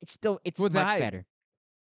 is what- it's what's the much hype? better.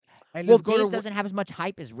 Hey, Well, let's go Dave's to doesn't have as much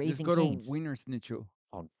hype as let's Raising go to Cane's. Wiener Schnitzel.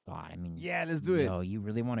 Oh God, I mean, Yeah, let's do it. yo, you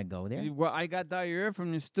really want to go there? Well, I got diarrhea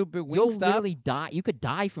from your stupid You'll Wingstop. literally die. You could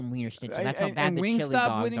die from Wiener Schnitzel. That's how bad and the chili Wingstop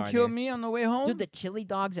dogs wouldn't are kill there. me on the way home. Dude, the chili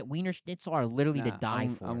dogs at Wiener Schnitzel are literally to Nah, die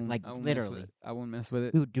for. Like I won't mess with literally. it. I won't mess with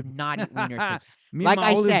it. Dude, do not eat Wiener Schnitzel. Me Like and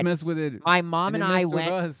my I oldest said, mess with it. My mom and it I messed with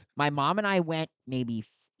went. us. My mom and I went maybe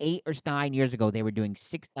 8 or 9 years ago. They were doing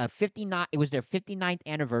 59. It was their 59th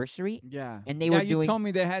anniversary, Yeah. and they yeah, were you doing. told me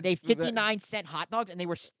they had They 59-cent hot dogs, and they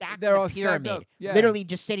were stacked They're in all a stacked pyramid, up, yeah. literally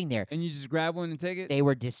just sitting there. and you just grab one and take it. They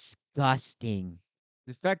were disgusting.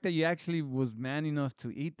 The fact that you actually was man enough to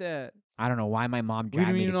eat that. I don't know why my mom We dragged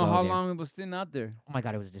didn't me to even know go how there. long it was sitting out there. Oh my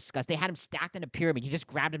God, it was disgusting. They had them stacked in a pyramid. You just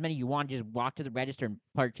grabbed as many you want, just walk to the register and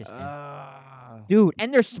purchase them. Ah, Dude,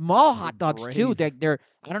 and they're small You're hot dogs too. brave. They're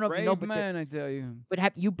I don't know if you know, brave but man, I tell you.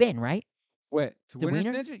 have you been, right? What? To The Wiener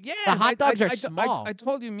Wiener? Schnitzel? Yes. hot dogs are I small.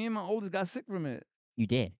 told you, me and my oldest got sick from it. You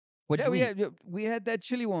did. What Yeah, did you eat? we had that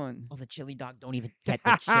chili one. Oh, the chili dog don't even get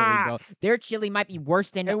the chili, bro. Their chili might be worse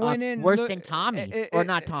than It went in worse look- than Tommy's it- or it-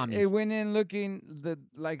 not it- Tommy's. It went in looking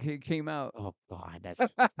like it came out. Oh God, that's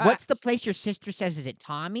what's the place your sister says? Is it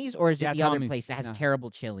Tommy's or is it Yeah, the other Tommy's. place that has No. terrible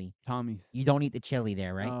chili? Tommy's. You don't eat the chili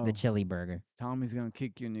there, right? No. The chili burger, Tommy's gonna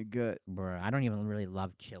kick you in the gut. bro. I don't even really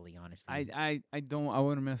love chili, honestly. I don't. I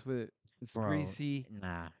wouldn't mess with it. It's Bro, greasy.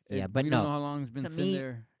 Nah, It- yeah, but we no. don't know how long it's been to sitting me,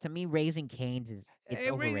 there. To me, Raising Cane's is it's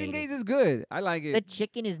Hey, overrated. Raising Cane's is good. I like The it.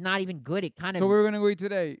 chicken is not even good. It kind of. So we're gonna go eat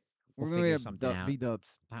today. We'll We're gonna figure get something out.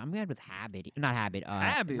 B-dubs. I'm good with Habit, not Habit.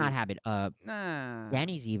 Habit? Not Habit. Nah.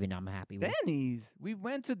 Denny's even. I'm happy with. Denny's. We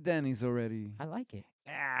went to Denny's already. I like it.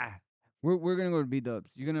 Ah. We're gonna go to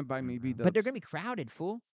B-dubs. You're gonna buy me B-dubs. But they're gonna be crowded,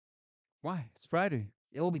 fool. Why? It's Friday.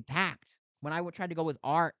 It will be packed. When I tried to go with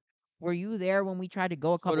Art, were you there when we tried to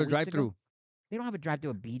go a Go couple to weeks drive-through. ago? They don't have a drive-through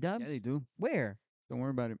at B-Dubs. Yeah, they do. Where? Don't worry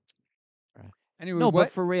about it. Right. Anyway, No, what?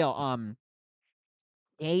 but for real,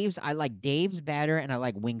 Dave's. I like Dave's better, and I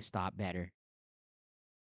like Wingstop better.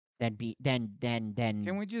 Than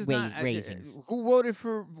Can we just Rais- not? Raisins. Who voted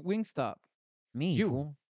for Wingstop? Me, you.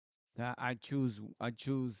 fool. I choose I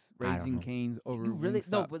don't Raising know. Cane's over You really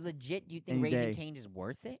no, Wingstop. but legit, do you think any Raising day. Cane's is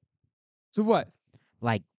worth it? So what?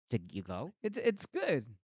 Like to you go? It's good.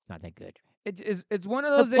 It's not that good. It's one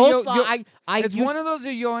of The those that you'll, coleslaw, it's one of those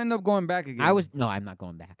that you'll end up going back again. I'm not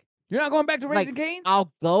going back. You're not going back to Like, Raising Cane's?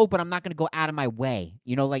 I'll go, but I'm not gonna go out of my way.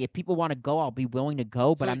 You know, like if people want to go, I'll be willing to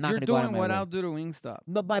go, but So I'm not you're gonna go out of doing my what way. I'll do to Wingstop.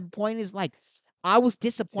 No, my point is like, I was See how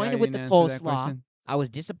disappointed you with the didn't answer that coleslaw. question? I was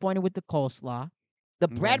disappointed with the coleslaw. The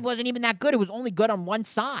Okay. bread wasn't even that good. It was only good on one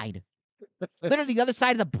side. Literally, the other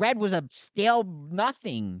side of the bread was a stale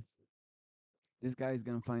nothing. This guy's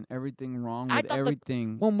gonna find everything wrong I with thought the-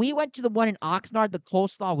 everything. When we went to the one in Oxnard, the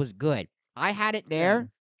coleslaw was good. I had it Yeah. there.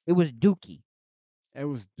 It was dookie. It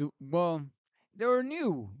was well, they were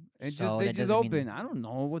new. So They that just doesn't mean- opened. I don't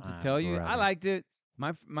know what to tell you. I brother. liked it.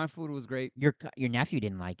 My food was great. Your nephew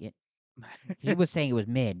didn't like it. He was saying it was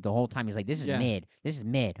mid the whole time. He's like, "This is Yeah. mid. This is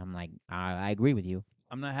mid." I'm like, I agree with you.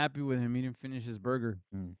 I'm not happy with him. He didn't finish his burger.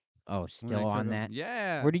 Oh, when I still took on him. that.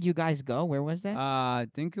 Yeah. Where did you guys go? Where was that? I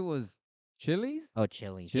think it was Chili's. Oh,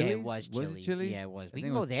 Chili's. Yeah, it Chili's? was Was it Chili's. Chili's? Yeah, it was. I We think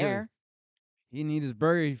can it go was Chili's. there. He didn't eat his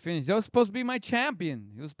burger. He finished. That was supposed to be my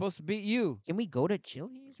champion. He was supposed to beat you. Can we go to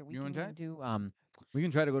Chili's? Or we You wanna can try? do We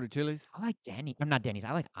can try to go to Chili's. I like Denny. I'm not Denny's.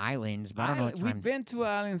 I like Islands, but I don't know what We've time. been to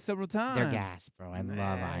Islands several They're times. gas, bro. I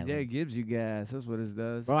love Nah, yeah, it Islands. gives you gas. That's what it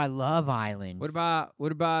does. Bro, I love Islands. What about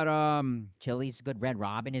Chili's good. Red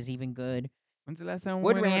Robin is even good. when's the last time we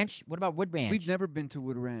Wood went anywhere? Ranch. What about Wood We've Ranch? never been to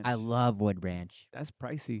Wood I Ranch. love Wood Ranch. That's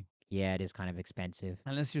pricey. Yeah, it is kind of expensive.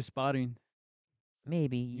 Unless you're spotting.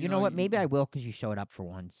 Maybe. You You know know, what? Maybe I will because you showed up for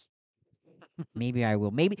once. Maybe I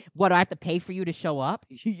will. Maybe. What, I have to pay for you to show up?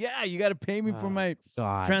 yeah, you got to pay me for Oh, my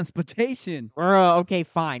God. transportation. Bro, okay,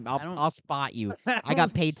 fine. I don't I'll spot you. I I got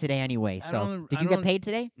don't paid today anyway. So, did I you get don't paid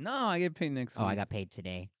today? No, I get paid next Oh, I week. got paid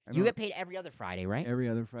today. I You don't get paid every other Friday, right? every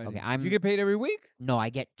other Okay, Friday. You I'm get paid every week? no, I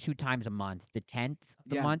get 2 times a month. The 10th of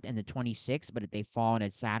the Yeah. month and the 26th, but if they fall on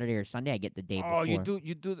a Saturday or Sunday, I get the day Oh, before.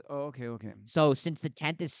 you do oh, okay, okay. So, since the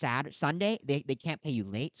 10th is Sunday, they can't pay you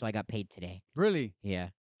late, so I got paid today. Really? Yeah.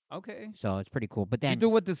 Okay. So, it's pretty cool. But You then do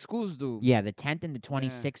what the schools do. yeah, the 10th and the Yeah.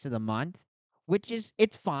 26th of the month, which is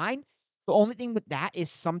it's fine. The only thing with that is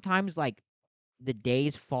sometimes like the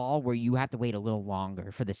days fall where you have to wait a little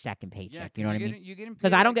longer for the second Yeah, paycheck. You because know what I mean? you're getting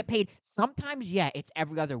Because paid I don't like get paid. Sometimes, yeah, it's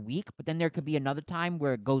every other week, but then there could be another time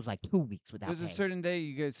where it goes like 2 weeks without there's a pay. certain day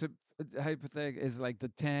you guys hypothetical is like the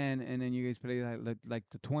 10 and then you guys play like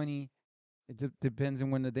the 20. It depends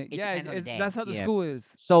on when the day. It Yeah, depends on the day. that's how the Yeah. school is.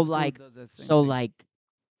 So The school like, does that same so thing. like,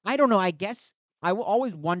 I don't know. I guess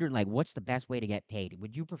always wondered like, what's the best way to get paid?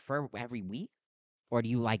 Would you prefer every week, or do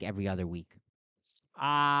you like every other week?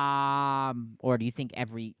 Or do you think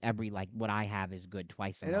every like what I have is good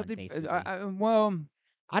twice a It'll month, dep- basically? well,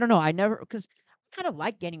 I don't know. I never because I kind of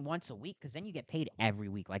like getting once a week because then you get paid every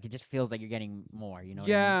week. Like it just feels like you're getting more. You know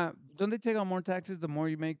what I mean? yeah. Don't they take out more taxes? The more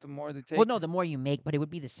you make, the more they Well, take. no, the more you make, but it would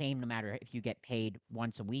be the same no matter if you get paid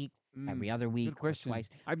once a week, Mm, every other week, good or question. twice.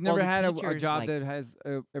 I've Well, never the had a teachers job that has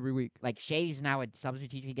every week. like Shay's now a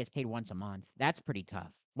substitute teacher. He gets paid once a month. That's pretty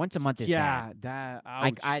tough. Once a month is bad. Yeah, that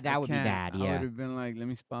I ouch. I that would be can't. bad. I would Yeah, have been like, let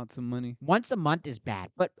me spot some money. once a month is bad,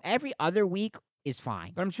 but every other week is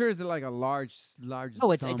fine. But I'm sure it's like a large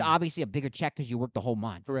No, it's sum. obviously a bigger check because you work the whole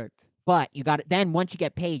month. Correct. But you got it. Then once you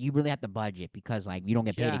get paid, you really have to budget because like you don't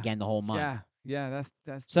get paid Yeah, again the whole month. yeah, yeah. That's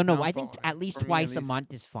the So no, I think downfall at least for me, at twice a least.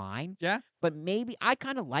 month is fine. Yeah. But maybe I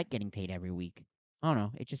kind of like getting paid every week. I don't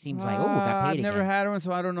know. It just seems like oh, got paid I've never again. had one,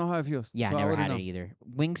 so I don't know how it feels. Yeah, I So I never wouldn't had it know. either.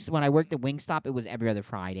 Wings when I worked at Wingstop, it was every other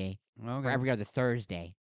Friday or Okay. every other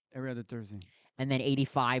Thursday. Every other Thursday. And then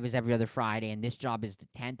 85 is every other Friday, and this job is the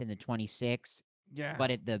 10th and the 26th. Yeah.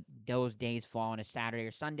 But if those days fall on a Saturday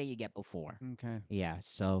or Sunday, you get before. Okay. Yeah,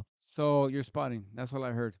 so So you're spotting. That's all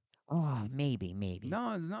I heard. oh, maybe.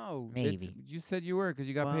 No. It's Maybe. you said you were because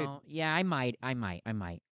you got paid. Well, yeah, I might.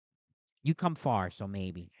 You come far, so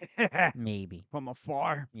maybe. Maybe. From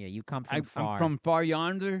afar. Yeah, you come from I'm far. from far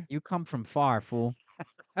yonder. You come from far, fool.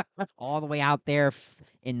 All the way out there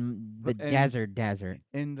in the And desert.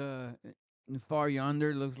 in the far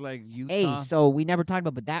yonder looks like Hey, Utah. so we never talked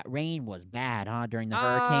about, but that rain was bad, huh? During the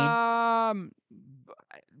hurricane.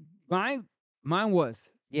 B- I- mine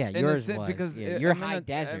was Yeah, in a yours sense was. because Yeah, you're I'm in high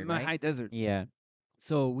desert, I'm a right? high desert. Yeah,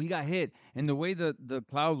 So we got hit, and the way the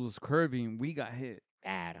cloud was curving, we got hit.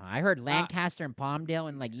 bad. Huh? I heard Uh, Lancaster and Palmdale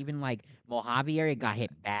and like even like Mojave area got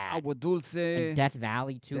hit bad, Agua and Dulce, Death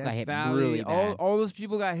Valley too got Death hit Valley, really bad. all those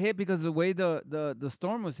people got hit because of the way the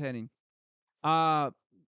storm was heading. Uh,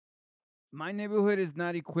 my neighborhood is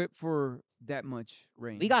not equipped for that much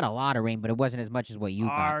rain. We got a lot of rain, but it wasn't as much as what you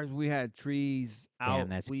got. Ours, we had trees Damn, out.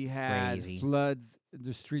 that's We had crazy. floods.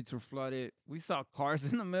 The streets were flooded. We saw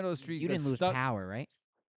cars in the middle of the street You that didn't lose stuck. power, right?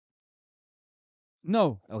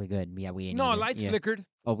 No, Okay, good. Yeah, we didn't no, either. lights Yeah. flickered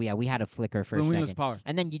Oh, yeah, we had a flicker for a when we lost second, power.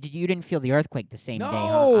 and then you didn't feel the earthquake the same day,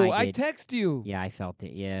 huh? No, I I did. text you. Yeah, I felt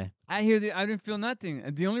it. Yeah. I I didn't feel nothing.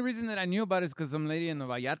 And the only reason that I knew about it is because some lady in the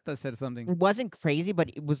Vallarta said something. It wasn't crazy, but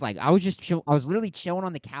it was like I was just I was literally chilling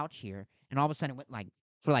on the couch here, and all of a sudden it went like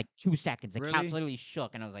for like 2 seconds. The couch Really? literally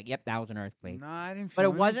shook, and I was like, "Yep, that was an earthquake." No, I didn't But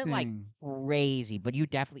feel it wasn't like anything. crazy. But you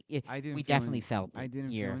definitely, I didn't we feel definitely felt I it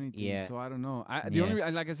didn't feel here. anything, Yeah, so I don't know. The yeah, only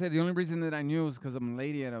like I said, the only reason that I knew was because some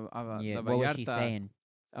lady at yeah. the What was she Vallarta. saying?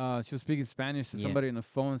 She was speaking Spanish to Yeah, somebody on the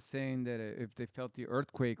phone, saying that if they felt the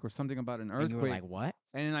earthquake or something about an and you were earthquake, like, "What?"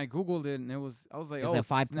 and then I googled it, and I was like, It was oh like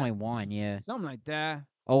five snap, point one. Yeah. something like that.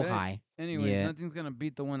 Oh, But high. anyways, Yeah. nothing's gonna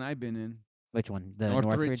beat the one I've been in. Which one? The Northridge.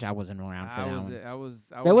 Northridge. I wasn't around for that one. I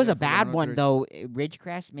There was was there a for the bad one Northridge. though,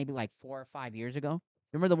 Ridgecrest, maybe like 4 or 5 years ago.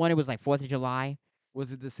 Remember the one? It was like 4th of July.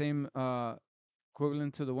 Was it the same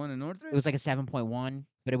equivalent to the one in It was Northridge? like a 7.1,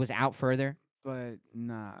 but it was out further. But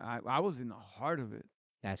nah, I was in the heart of it.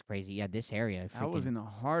 That's crazy. Yeah, this area, I was freaking, in the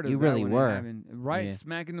heart you of that really when it were. happened, right Yeah.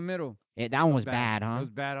 smack in the middle. That one It was was bad. bad, It huh? was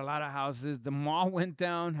bad. A lot of houses. The mall went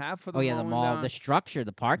down. Half of Oh the yeah, the mall went mall, the down. structure,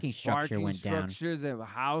 the parking structure Parking went down. structures, there were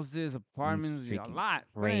houses, It's apartments, yeah, a freaking lot.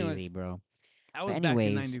 But anyways, crazy, bro. that But was back in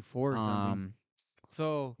anyways, '94 or something.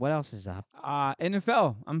 So, what else is up?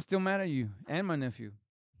 NFL. I'm still mad at you and my nephew.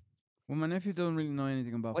 Well, my nephew doesn't really know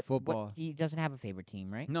anything about What football. he doesn't have a favorite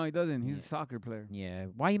team, right? No, he doesn't. He's Yeah. a soccer player. Yeah.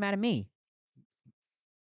 Why are you mad at me?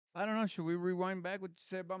 I don't know. Should we rewind back what you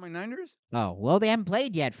said about my Niners? Oh, well, they haven't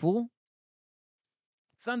played yet, fool.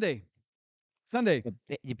 Sunday. Sunday.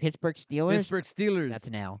 The Pittsburgh Steelers? Pittsburgh Steelers. That's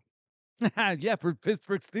an L. Yeah, for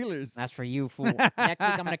Pittsburgh Steelers. That's for you, fool. Next week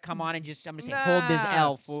I'm gonna come on and I'm gonna say, hold this Nah.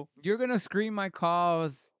 L, fool. You're gonna screen my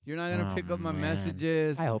calls. You're not gonna Oh pick up my man.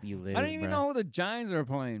 messages. I hope you lose, I don't even bruh. know who the Giants are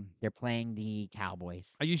playing. They're playing the Cowboys.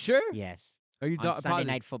 Are you sure? Yes. Are you On Sunday positive?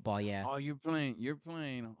 Night Football, yeah. Oh, you're playing. You're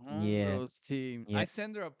playing a Yeah. homegirl's team. Yeah. I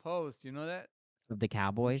send her a post. You know that? Of the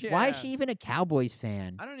Cowboys. Why is Yeah. she even a Cowboys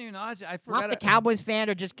fan? I don't even know. I Not forgot. the Cowboys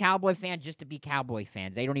fan or just Cowboy fan just to be Cowboy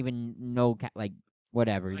fans. They don't even know like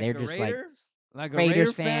whatever. Like They're a just Raider? Like a Raiders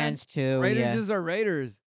Raider fan? fans too. Raiders Yeah. just are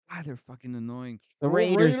Raiders. Ah, they're fucking annoying. The Go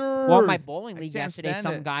Raiders. Well, my Raiders! bowling I league can't yesterday, stand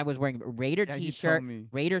some it. guy was wearing a Raider Yeah, you T-shirt, told me.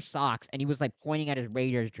 Raider socks, and he was like pointing at his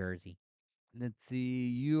Raiders jersey. Let's see.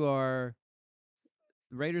 You are.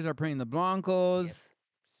 Raiders are playing the Broncos.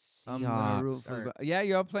 I'm gonna root Seahawks. for. Yeah,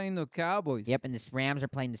 you're playing the Cowboys. Yep, and the Rams are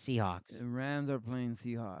playing the Seahawks. The Rams are playing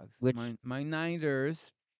Seahawks. Which- My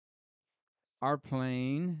Niners are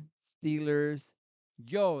playing Steelers.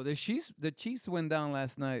 Yo, the Chiefs went down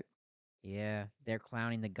last night. Yeah, they're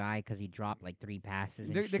clowning the guy because he dropped like 3 passes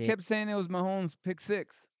and They shit. kept saying it was Mahomes pick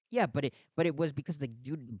six. Yeah, but it was because the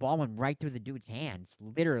ball went right through the dude's hands,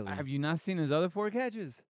 literally. Have you not seen his other 4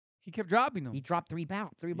 catches? He kept dropping them. He dropped 3 balls.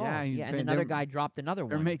 Yeah, he's Yeah, and been- another they're- guy dropped another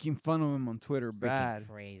They're one. making fun of him on Twitter. Freaking Bad.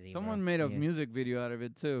 crazy. Someone bro. made a Yeah. music video out of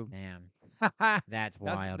it too. Damn, that's that's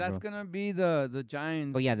wild, that's bro. gonna be the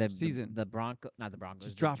Giants. But yeah, the season. the Broncos, not the Broncos,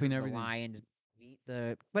 Just the dropping the everything. Lions beat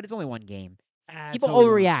but it's only one game. Ah, People it's only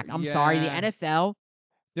one- overreact. I'm sorry. The Yeah. NFL,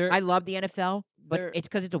 They're- I love the NFL, but they're- it's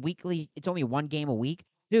because it's only one game a week,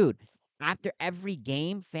 dude. After every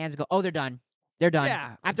game, fans go, "Oh, they're done. They're done."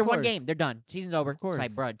 Yeah, of After one course. game, they're done. Season's over. course. It's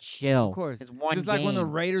like, bro, chill. Of course. It's one Just game. like when the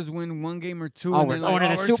Raiders win one game or two. Oh, and we're then going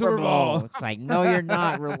like, to oh, the we're Super Bowl. It's like, no, you're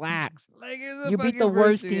not. Relax. Like, it's a You beat the fucking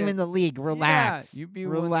worst first team in the league. Yeah, Relax. you beat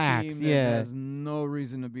Relax. one team that Yeah. has no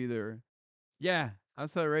reason to be there. Yeah,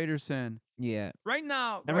 that's a Raiders fan. Yeah. Right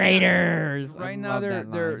now, The right now- Raiders. Right I now, love they're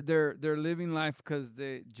that they're line. they're living life because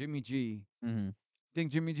they Jimmy G. Mm-hmm.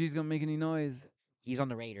 Think Jimmy G's gonna make any noise? He's on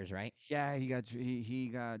the Raiders, right? Yeah, he got he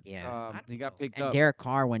got Yeah. I don't he got know. picked and up. Derek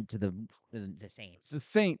Carr went to the Saints. The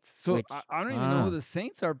Saints. So Which- I don't even know who the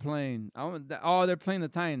Saints are playing. Oh, they're playing the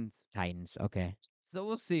Titans. Titans. Okay. So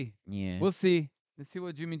we'll see. Yeah. We'll see. Let's see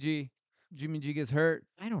what Jimmy G gets hurt.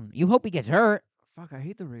 I don't. You hope he gets hurt. Fuck, I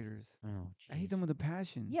hate the Raiders. Oh, I hate jeez. them with a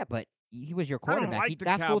passion. Yeah, but he was your I don't quarterback. like the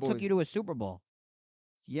That fool took Cowboys. you to a Super Bowl.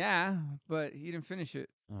 Yeah, but he didn't finish it.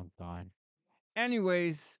 Oh God.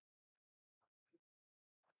 Anyways,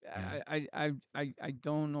 Yeah. I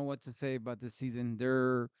don't know what to say about this season.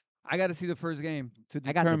 I got to see the first game to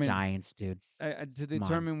I got the determine Giants, dude. to Come on.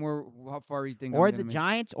 determine how far you think. Or I'm the gonna make.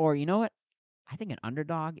 Giants, or you know what? I think an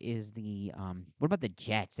underdog is the What about the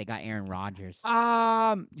Jets? They got Aaron Rodgers.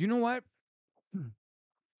 You know what?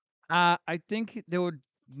 I think they would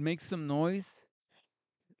make some noise,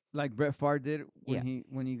 like Brett Favre did Yeah.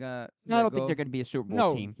 when he got. No, I let don't think go. they're going to be a Super Bowl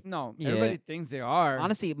No, team. no. Yeah. Everybody thinks they are.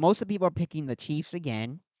 Honestly, most of the people are picking the Chiefs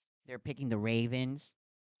again. They're picking the Ravens.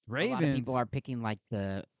 Ravens. A lot of people are picking like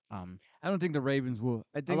the I don't think the Ravens will.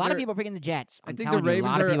 I A think lot of they're- people are picking the Jets. I I'm think the telling you, a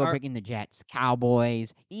lot Ravens of people are- are picking the Jets,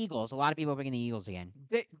 Cowboys, Eagles. A lot of people are picking the Eagles again.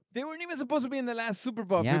 They weren't even supposed to be in the last Super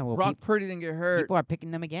Bowl. Yeah, If well, Brock Purdy didn't get hurt. People are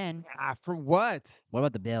picking them again. For what? What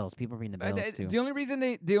about the Bills? People are picking the Bills too. The only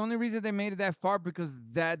reason they made it that far because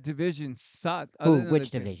that division sucked. Who? other than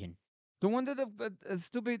Which the, division? The one that the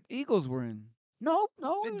stupid Eagles were in. No, it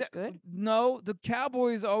was The- good. No, the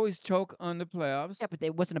Cowboys always choke on the playoffs. Yeah, but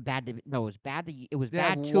it wasn't a bad division. No, it was bad. It was They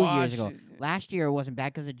bad had 2 years ago. Washington- Last year it wasn't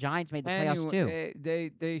bad because the Giants made the playoffs too.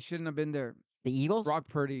 They shouldn't have been there. The Eagles? Brock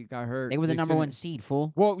Purdy got hurt. They were the number 1 shouldn't- seed,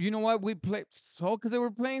 fool. Well, you know what? We played because they were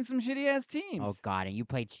playing some shitty ass teams. Oh God, and you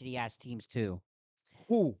played shitty ass teams too.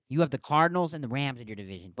 Who? You have the Cardinals and the Rams in your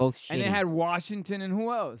division, both shitty. And they had Washington and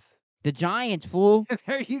who else? the Giants, fool.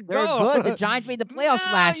 There you They're go. good. The Giants made the playoffs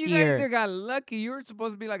No, last you year. guys got lucky. You were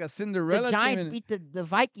supposed to be like a The Cinderella Giants team. beat the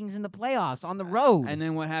Vikings in the playoffs on the road. And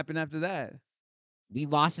then what happened after that? We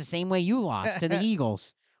lost the same way you lost to the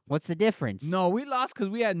Eagles. What's the difference? No, we lost because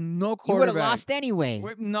we had no you would quarterback. have lost anyway.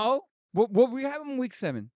 No, What we have in week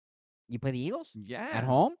 7? You play the Eagles at Yeah.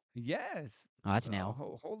 home? Yes. Oh, that's an L.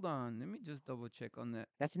 Hold on. Let me just double check on that.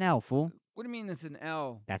 That's an L, fool. What do you mean it's an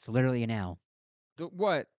L? That's literally an L.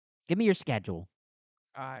 What? Give me your schedule.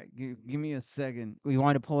 All right, give me a second. You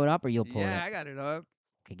want to pull it up, or you'll pull it Yeah, up? I got it up.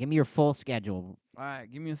 Okay, give me your full schedule. All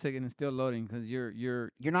right, give me a second. It's still loading because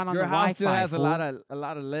You're not on the your house still Wi-Fi, has fool. a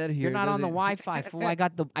lot of lead here, You're not on does the it? Wi-Fi, fool. I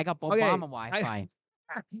got Okay. Obama Wi-Fi.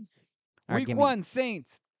 All right, Week give me. 1,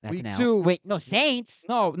 Saints. That's an Week L. 2. Wait, no, Saints.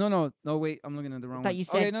 No. Wait, I'm looking at the I wrong thought one. you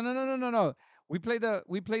Okay, said no. We play the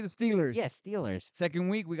Steelers. yes, Steelers. Second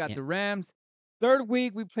week we got Yeah. the Rams. Third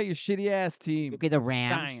week we play your shitty ass team, Okay, the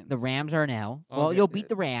Rams. The Giants. Rams are an L. Well, Okay. you'll beat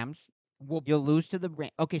the Rams. Well, You'll lose to the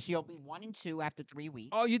Rams. Okay, so you'll be 1-2 after 3 weeks.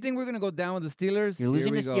 oh, you think we're gonna go down with the Steelers? You're Here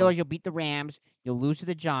losing we the go. Steelers. You'll beat the Rams. You'll lose to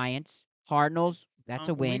the Giants. Cardinals. That's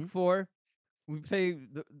a Week win. 4, we play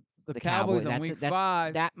the The Cowboys on That's week that's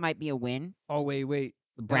 5. that might be a win. Oh wait.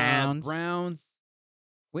 The Browns. Browns.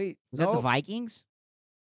 Wait, Was that the no. Vikings?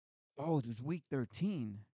 Oh, it was week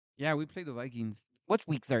 13. Yeah, we played the Vikings. What's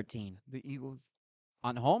week 13? The Eagles.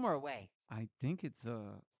 On home or away? I think it's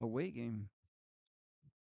a away game.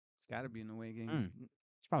 It's got to be an away game.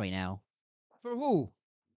 It's probably now. For who?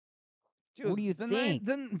 Who do you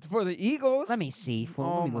think? For the Eagles? Let me see.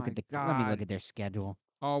 Oh let me look my at God. Let me look at their schedule.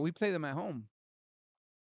 Oh, we play them at home.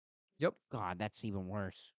 Yep, God, that's even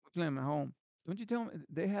worse. we play them at home. Don't you tell me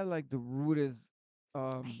they have like the rudest.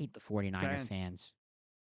 I hate the 49er Giants. fans.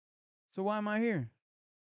 So why am I here?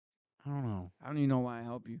 I don't know. I don't even know why I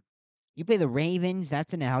help you. You play the Ravens.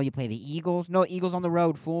 That's an L. You play the Eagles. No, Eagles on the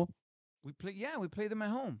road, fool. We play them at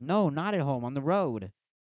home. No, not at home. On the road.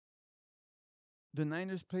 The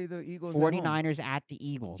Niners play the Eagles. 49ers at the At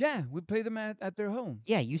Eagles. home. Yeah, we play them at their home.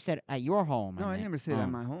 Yeah, you said at your home. No, I meant. never said at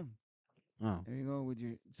my home. Oh. There you go with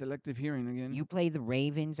your selective hearing again. You play the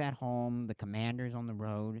Ravens at home, the Commanders on the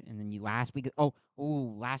road, and then you last week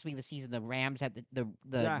last week of the season the Rams at the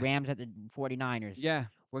Yeah. Rams at the 49ers. Yeah.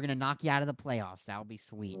 We're gonna knock you out of the playoffs. That would be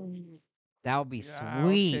sweet. That would be Yeah,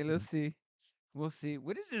 sweet. okay, let's see. We'll see.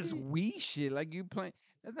 What is this wee shit? Like you playing?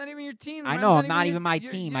 That's not even your team. I Rams know, not your- even my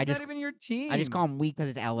you're- team. It's I just not even your team. I just call them weak because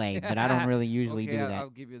it's LA, but I don't really usually okay, do that. I'll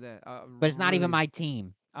give you that. But it's not even Really, my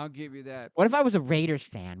team. I'll give you that. What if I was a Raiders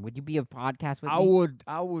fan? Would you be a podcast with I me?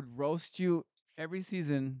 would roast you every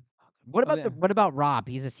season. What about yeah. what about Rob?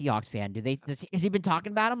 He's a Seahawks fan. Has he been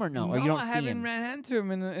talking about him or no? Or you don't I see haven't him? ran into him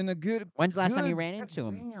in a good. When's the last time you good- ran into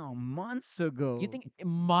him? Damn, months ago. You think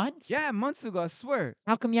months? Yeah, months ago. I swear.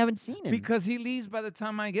 How come you haven't seen him? Because he leaves by the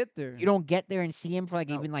time I get there. you don't get there and see him for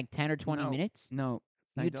No. even like 10 or 20 No. minutes? No.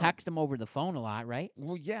 I You don't. text him over the phone a lot, right?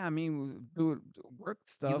 Well, yeah. I mean, do work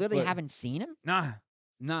stuff. You literally but haven't seen him?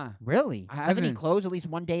 Nah. Really? I Doesn't he haven't. close at least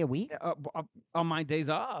one day a week? On my days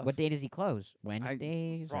off. What day does he close?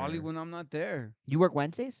 Wednesdays? Probably or- when I'm not there. You work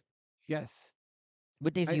Wednesdays? Yes.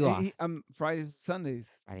 What days are you off? Fridays, Sundays.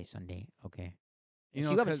 Friday, Sunday. Okay. You So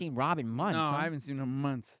know, you haven't 'cause- seen Rob in months. No, huh? I haven't seen him in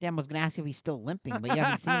months. Damn, I was gonna ask if he's still limping, but you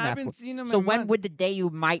haven't seen I that. haven't seen him So in when months. would the day you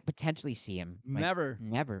might potentially see him? Like, Never.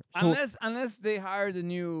 Never. So Unless they hire the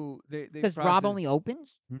new. because Rob only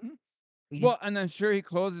opens. Mhm. You- Well, and I'm sure he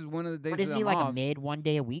closes one of the days. But isn't that he I'm like off. a mid one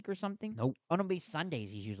day a week or something? Nope. Oh no, but Sundays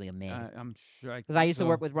he's usually a mid. I'm sure. Because I used to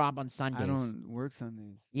work with Rob on Sundays. I don't work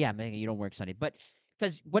Sundays. Yeah, maybe you don't work Sunday, but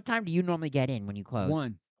because what time do you normally get in when you close?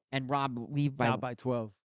 1. And Rob leave It's out by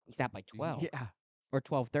 12. he's out by 12 Yeah. or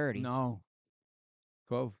 12:30. No.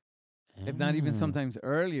 12. If not even sometimes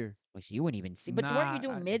earlier. So you wouldn't even see. But weren't you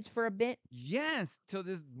doing mids for a bit? Yes, till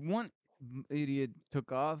this one idiot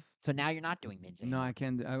took off. So now you're not doing mids No, anymore. I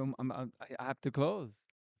can't. I have to close.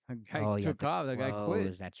 A guy Oh, you have took to off. The guy quit.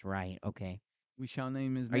 close, That's right. Okay. We shall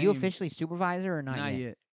name his Are name. you officially supervisor or not, Not yet?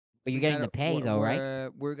 yet. But you're We getting gotta- the pay we're- though, right?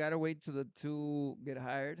 We're gotta wait till the 2 get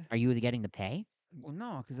hired. Are you getting the pay? Well,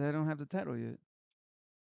 no, because I don't have the title yet.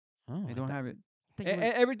 Oh, I don't have it. thought you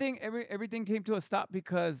were- Everything came to a stop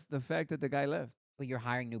because the fact that the guy left. but you're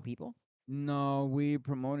hiring new people. No, we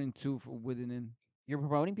promoting 2 within in You're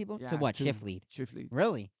promoting people Yeah, to what? 2 Shift lead. shift leads.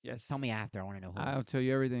 Really? Yes. Tell me after. I want to know who. I'll tell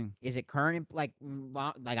you everything. Is it current like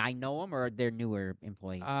I know them or they're newer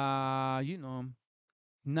employees? You know him.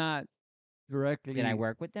 Not directly. Did I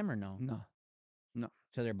work with them or no? No.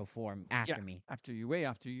 So they're before after me. After you. Way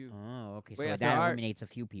after you. Oh, okay. Way So after that our- eliminates a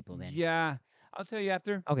few people then. Yeah. I'll tell you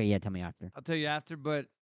after. Okay, yeah. Tell me after. I'll tell you after, but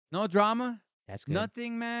no drama. That's good.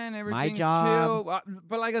 Nothing, man. Everything's job- chill.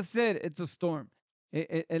 But like I said, it's a storm.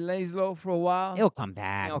 It lays low for a while. It'll come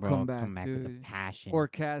back, It'll bro. come back, with a dude. passion.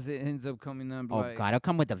 Forecast it ends up coming up. Oh like, God, it'll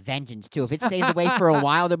come with a vengeance too. If it stays away for a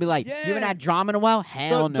while, they'll be like, "You haven't Yeah. had drama in a while."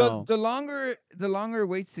 Hell no. The longer it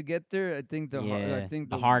waits to get there, I think Yeah, I think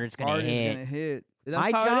the harder it's gonna hit. gonna hit.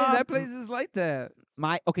 That's My how it is. job, That place is like that.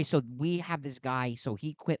 my okay, so we have this guy, so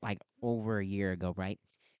he quit like over a year ago, right?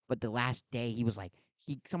 But the last day he was like,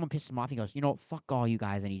 someone pissed him off. He goes, fuck all you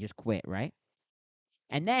guys, and he just quit, right?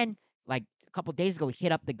 And then like a couple days ago, he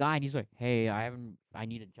hit up the guy and he's like, hey, I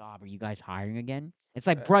need a job. Are you guys hiring again? It's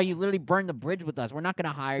like, bro, you literally burned the bridge with us. We're not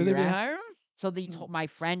gonna hire So they your be ass. hiring? So my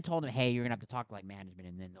friend told him, hey, you're gonna have to talk to like management,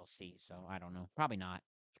 and then they'll see. So I don't know, probably not,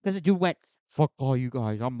 because the dude went, fuck all you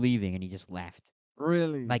guys, I'm leaving, and he just left.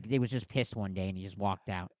 Really? Like they was just pissed one day, and he just walked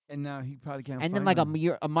out. And now he probably can't And then find like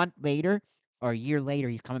them. a month later or a year later,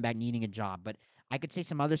 he's coming back needing a job. But I could say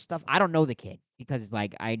some other stuff. I don't know the kid because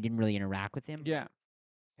like I didn't really interact with him. Yeah.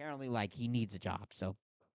 Apparently, like he needs a job, so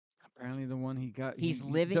Apparently the one he got he's he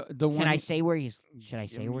living. the Can one I he say where he's? Should I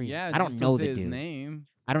say where he's? yeah, I don't just don't know the say his dude. name.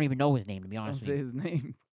 I don't even know his name, to be Don't honest with say you. his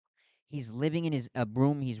name. He's living in his a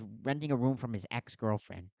room. He's renting a room from his ex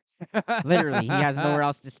girlfriend. Literally, he has nowhere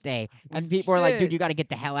else to stay. And people are like, dude, Shit. you got to get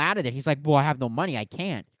the hell out of there. He's like, well, I have no money. I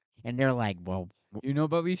can't. And they're like, well, You know,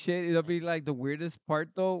 but we shit. It'll be like the weirdest part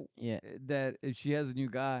though. yeah. That if she has a new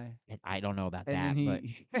guy, I don't know about and then that,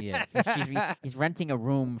 but he, yeah, he's renting a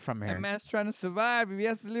room from that her. man's trying to survive. If he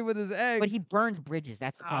has to live with his But ex, he burns bridges.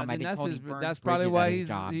 That's the problem. I've then been that's told he his. burns That's probably bridges at why his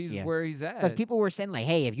jobs. he's Yeah, where he's because at. people were saying like,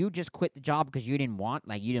 hey, if you just quit the job because you didn't want,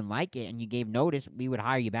 like, you didn't like it, and you gave notice, we would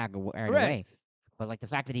hire you back right away. Correct. But like the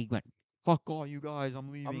fact that he went, fuck all you guys, I'm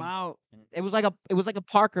I'm leaving. out. And it was like a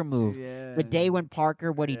Parker move. The Yeah. day when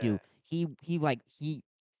Parker, what'd he Yeah. do? He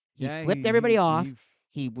Yeah. flipped everybody off. He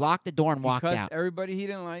He locked the door and he walked cussed out. everybody he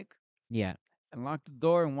didn't like Yeah, and locked the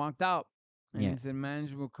door and walked out. And yeah. he said,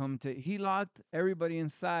 "Manager will come to." He locked everybody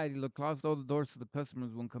inside. Closed all the doors so the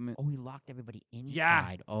customers won't come in. Oh, he locked everybody Yeah,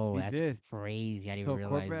 inside. Oh, he that's did. crazy. I didn't So even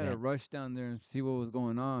realize corporate had to that. rush down there and see what was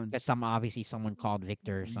going on. Because obviously someone called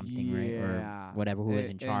Victor or something, right? Or Yeah, whatever, who was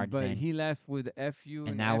in and charge but then. he left with "f you" And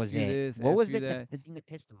and that "f was you it. this, What f was you it? The, that. the thing that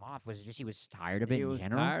pissed him off was just he was tired of it He in was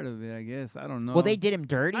general. tired of it. I guess I don't Well, they know. did him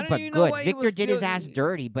dirty, I don't but even know good. why he Victor was did his still. ass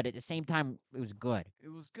dirty, but at the same time, it was good. It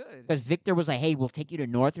was good. Because Victor was like, hey, we'll take you to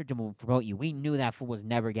Northridge and we'll promote you. We knew that fool was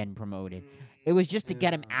never getting promoted. It was just to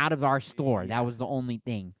get him out of our store. That Yeah. was the only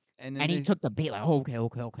thing. And then And he they, took the bait like, oh, okay, yeah,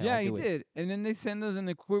 I'll he do it. did. And then they send us an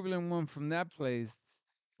equivalent one from that place.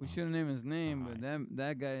 We Oh, shouldn't name his name, but God.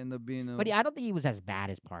 that guy ended up being But I don't think he was as bad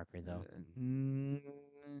as Parker, though. mm,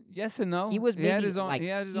 yes and He no. was He had maybe his own. like He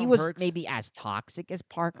had his he own was perks. maybe as toxic as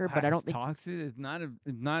Parker, but I As don't think toxic. It's not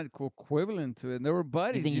equivalent to it. They were you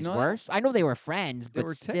buddies. think You he's know that? worse. I know they were friends, They but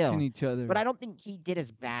were texting still. each other. But I don't think he did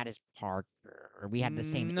as bad as Parker, or we had the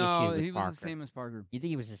same No, issues with he was the Parker. same as Parker. You think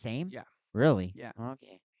he was the same? Yeah, Really? yeah.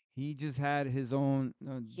 Okay. He just had his own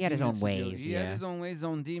He had his own demons to deal. ways, He had yeah. his own ways, his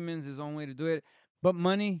own demons, his own way to do it. But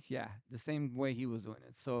money, yeah, the same way he was doing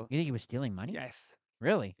it. So You think he was stealing money? yes,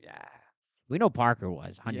 Really? yeah, We know Parker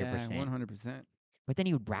was yeah, 100%. 100%. But then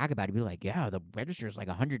he would brag about it. He'd be like, "Yeah, the register's like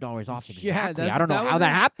 $100 off Yeah, exactly. I don't know how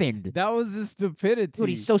that happened, that was the stupidity. dude.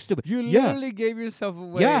 He's so stupid. You Yeah, literally gave yourself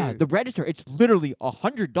away. yeah, the register. It's literally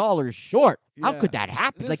 $100 short. How Yeah. could that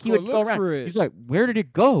happen? Let's Like he go would go look around. for it. He's like, "Where did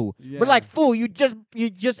it go?" We're like, Yeah. "Fool, you just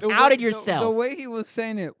outed yourself." The way he was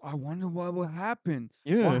saying it, I wonder what will happen.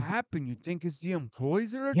 Yeah. What happened? You think it's the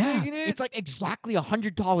employees that are Yeah, taking it? it's like exactly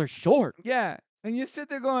 $100 short. Yeah. And you sit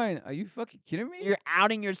there going, "Are you fucking kidding me?" You're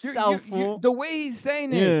outing yourself, fool. The way he's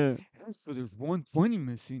saying it. Yeah. "Oh, so there's 120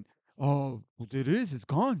 missing. Oh, well, it is. It's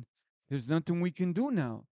gone. There's nothing we can do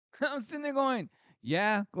now." I'm sitting there going,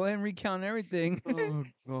 "Yeah, go ahead and recount everything."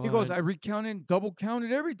 Oh He goes, God. "I recounted, double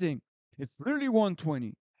counted everything. It's literally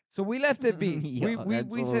 120." So we left it be. Yo,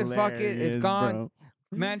 We said, "Fuck it. It's hilarious, gone." bro.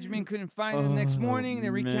 Management couldn't find it the next Oh, morning. They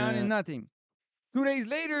recounted man. nothing. 2 days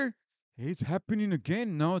later, it's happening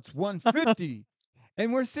again. Now it's 150.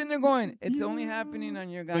 And we're sitting there going, "It's only happening on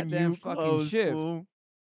your When goddamn you fucking close, shift." fool.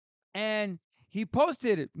 And he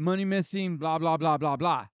posted it, money missing, blah, blah, blah, blah,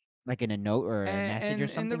 blah. Like in a note or a message or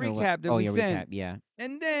And something? the Or what? recap that Oh, we yeah, sent. recap. Yeah.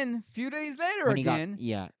 And then a few days later When he got, again,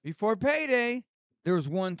 yeah. before payday, there was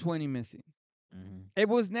 120 missing. Mhm. It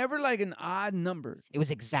was never like an odd number. It was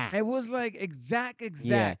exact. It was like exact.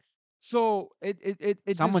 Yeah. So it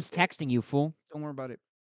Someone's just texting you, fool. don't worry about it.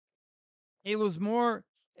 It was more.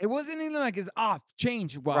 It wasn't even like it's off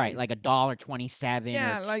change wise. Right, like $1.27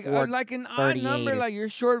 yeah, or like an odd number. $4.38 or. Like you're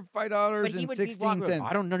short But $5 he and would be 16 walking around, cents.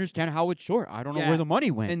 I don't understand how it's short. I don't know Yeah. where the money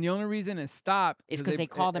went. And the only reason it stopped It's because they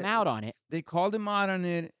called him out on it. They called him out on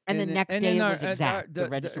it, And the then- next and day then it was exact. The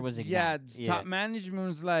register was Yeah, exact. the top management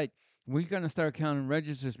was like, "We're gonna start counting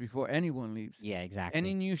registers before anyone leaves. Yeah, exactly.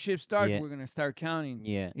 Any new shift starts, Yeah. we're gonna start counting."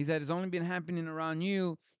 Yeah. He said, "It's only been happening around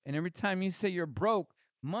you, and every time you say you're broke,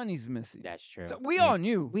 money's missing. That's true. So we Yeah. all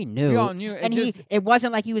knew. We We knew. all knew. It And just it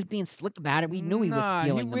wasn't like he was being slick about it. We knew he was nah.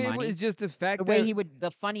 stealing the It money. was just the The fact way that he would,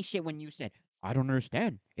 the funny shit when you said, I don't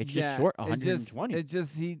understand. It's just yeah. short 120.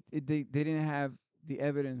 They didn't have the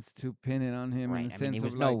evidence to pin it on him in Right. the I mean, sense there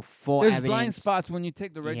of was like no full there's blind evidence. spots when you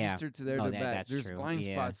take the Yeah. register to there No, to back. that's There's true. blind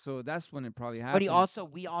Yeah. spots, so that's when it probably But happened.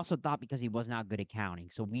 we also thought because he was not good at counting.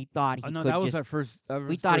 So we thought Oh he no, could just that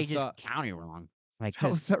we was thought he first just thought. counted wrong. Like That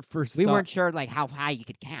cuz was our first we thought. weren't sure like how high you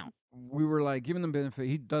could count. We were like giving him benefit.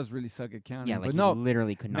 He does really suck at Yeah, counting, like but he no.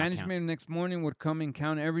 literally could not count. Management the next morning would come and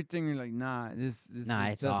count everything. You're like, nah, this Nah,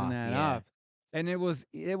 just it's doesn't off. add Yeah. up. And it was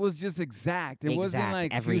just exact. It wasn't Exact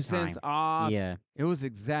like every few cents time. off. Yeah. It was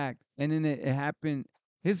exact. And then it happened.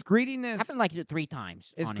 His Happened greediness, like 3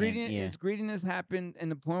 times on him. Yeah. his greediness happened in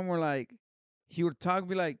the point where like he would talk,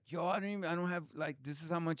 be like, yo, I don't have like this is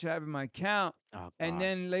how much I have in my account. Oh And god.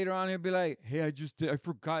 then later on he'll be like, hey, I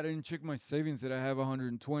forgot I didn't check my savings that I have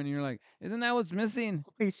 120. You're like, isn't that what's missing?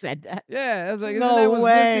 He said that. Yeah, I was like, isn't that No what's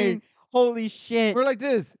way. missing? Holy shit. We're like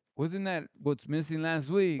this. Wasn't that what's missing last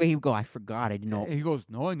week? Wait, he would go, I forgot. I didn't know. He goes,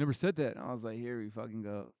 no, I never said that. I was like, here we fucking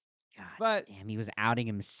go. God But damn, he was outing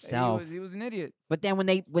himself. he was an idiot. But then when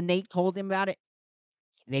they told him about it,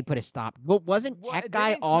 they put a stop. Well, wasn't What Tech they Guy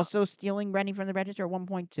didn't tell? also stealing Rennie from the register at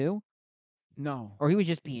 1.2? No, Or he was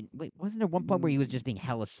just being wait, wasn't there one point where he was Mm, just being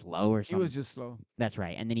hella slow or he was something? just slow. That's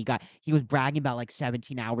right. And then he was bragging about like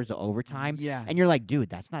 17 hours of overtime. Yeah, And you're like, dude,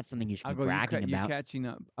 that's not something you should I be go. bragging You about. catching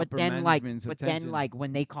up. But Upper then like management's but then attention. like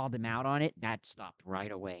when they called him out on it, that stopped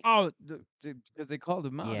right away. Oh, because they called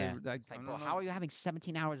him out. They Yeah. were like, It's like, I bro, don't how know. are you having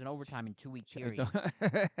 17 hours in overtime in 2 week It's period?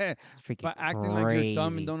 It's freaking But acting like you're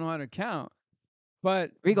dumb and crazy. don't know how to count.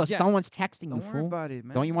 But Rigo, yeah, someone's texting you, don't worry fool. about it,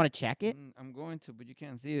 man. Don't you want to check it? I'm going to, but you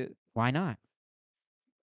can't see it. Why not?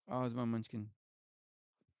 Oh, it's my munchkin.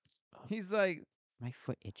 He's like, My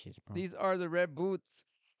foot itches, bro. these are the red boots.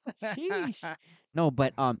 Sheesh. No,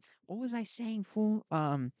 but what was I saying, fool?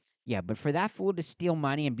 Yeah, but for that fool to steal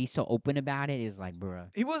money and be so open about it is like, bruh.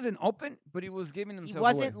 He wasn't open, but he was giving He himself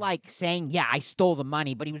wasn't away. like saying, "Yeah, I stole the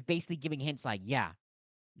money," but he was basically giving hints like, "Yeah,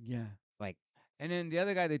 Yeah. like." And then the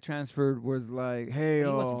other guy they transferred was like, hey, But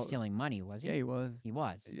he wasn't stealing money, was he? yeah, he was. He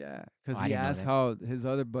was. Yeah, Oh, because I he didn't know asked that. how his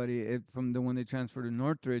other buddy from the one they transferred to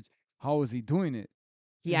Northridge, how was he doing it?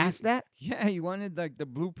 He 'Cause asked that. yeah, he wanted like the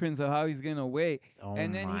blueprints of how he's getting away. Oh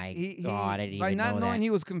And then my he god, I didn't by even not know knowing that. he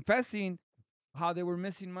was confessing how they were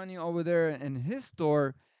missing money over there in his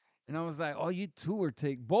store, and I was like, oh, you two were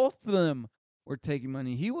both of them were taking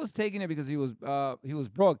money. He was taking it because he was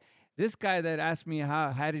broke. This guy that asked me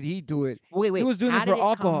how did he do it? Wait, He wait. was doing How it for did it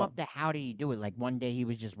come alcohol. up that how did he do it? Like one day he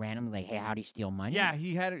was just randomly like, "Hey, how do you steal money?" Yeah,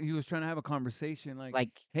 he was trying to have a conversation like, Like,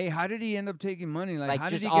 hey, how did he end up taking money? Like, how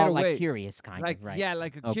did just he get all like away? curious, kind Like, of, right? yeah,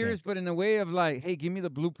 like a Okay. curious, but in a way of like, hey, give me the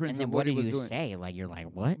And blueprints then of what what he did was you doing. say? Like, you're like,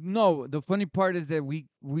 what? No, the funny part is that we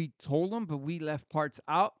told him, but we left parts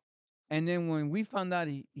out. And then when we found out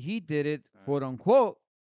he did it, quote unquote,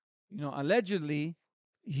 allegedly,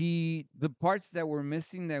 the parts that were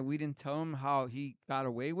missing that we didn't tell him how he got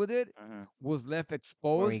away with it was left Where he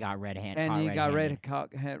exposed, got and he got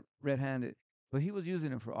red-handed. red-handed. But he was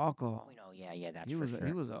using it for alcohol. Oh, no, yeah, that's He for was sure.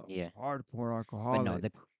 he was a Yeah, hardcore but no,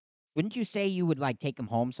 alcoholic. wouldn't you say you would like take him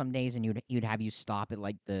home some days and you'd have you stop at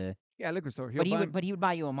like the Yeah, liquor store. but he would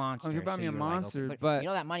buy you a Oh, monster. he'll buy So me a you were like, okay, monster, but but you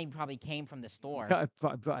know that money probably came from the store.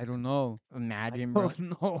 I don't know. Imagine, bro. Oh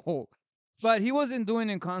no. But he wasn't doing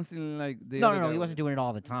it constantly like the No, other no, no, guy he was. wasn't doing it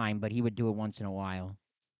all the time, but he would do it once in a while.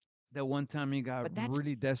 That one time he got But that's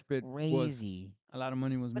really desperate was crazy. a lot of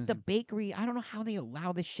money was But the missing. bakery, I don't know how they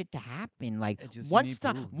allow this shit to happen. Like It's just you need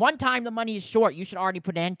proof. one time the money is short, you should already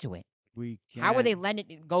put an end to it. We How are they can't. letting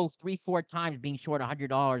it go 3-4 times being short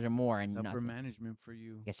 $100 or more It's and upper nothing? management for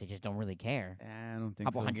you. I guess they just don't really care. I don't think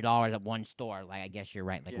Couple so. $100 at one store, like I guess you're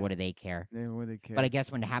right. Like Yeah. what do they care? They really care. But I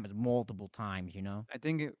guess when it happens multiple times, you know? I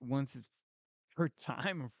think once it's third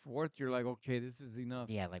time or fourth, you're like, okay, this is enough.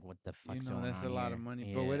 Yeah, like what the fuck's going That's on a lot here? of money.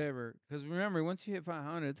 Yeah. But whatever. Because remember, once you hit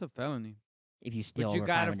 500, it's a felony. If you steal But you over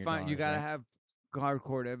gotta $500, you gotta right? have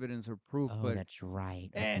hardcore evidence or proof. Oh, But that's right.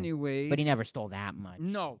 Okay. anyways, But he never stole that much.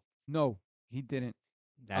 No, he didn't.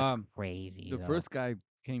 That's crazy. The though. first guy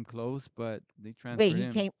came close, but they transferred Wait, he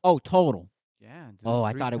him. came. Oh, total. Yeah. Dude, Oh,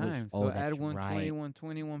 I 3 thought it was. times. Oh, So that's add 120, right.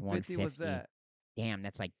 120, 150. What's 150. that? Damn,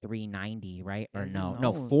 that's like 390, right? Or Is it? no,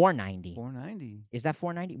 No, 490. 490. Is that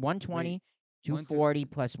 490? 120, Wait, 240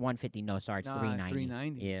 plus 150. No, sorry, it's Nah, 390. it's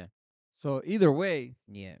 390. Yeah, So either way,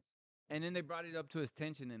 yeah. and then they brought it up to his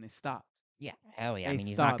attention and it stopped. Yeah, hell yeah. I They mean,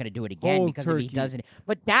 he's not stopped going to do it again cold because if he turkey. doesn't,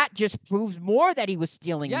 but that just proves more that he was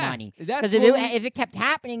stealing Yeah, money. that's Because what we. if it kept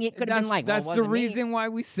happening, it could have been like, well, it That's the wasn't me. reason why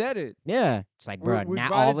we said it. Yeah, it's like, bro, We now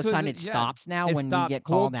brought all it of a to sudden the it yeah. stops now It when we stopped get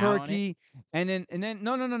called cold out on it. turkey, and then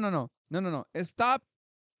no. It stopped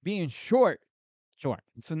being short. Sure,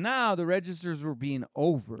 So now the registers were being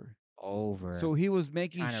over. over So he was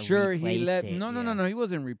making trying to sure he replace let it. Yeah. no. He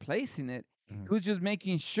wasn't replacing it. Hmm. He was just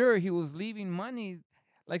making sure he was leaving money.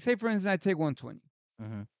 Like say for instance, I take 120,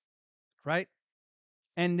 Hmm. right?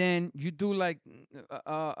 And then you do like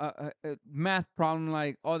a math problem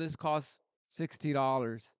like, oh, this costs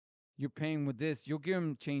 $60. You're paying with this. You'll give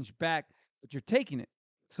him change back, but you're taking it.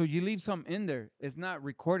 So you leave something in there. It's not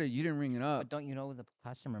recorded. You didn't ring it up. But don't you know the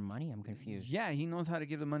customer money? I'm confused. Yeah, he knows how to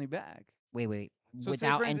give the money back. Wait. So say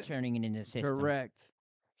Without for instance, entering it in the system. correct.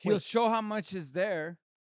 He'll Wait. show how much is there,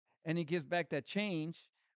 and he gives back that change,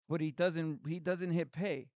 but he doesn't hit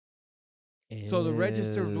pay. So the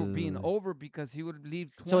registers were being Ew. over because he would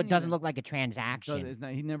leave So it 20 doesn't there. look like a transaction. It's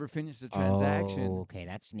not. He never finished the Oh, transaction. okay,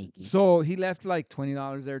 that's sneaky. So he left like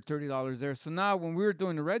 $20 there, $30 there. So now when we were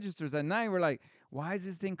doing the registers at night, we're like, why is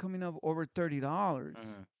this thing coming up over $30?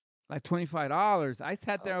 Mhm. Like $25. I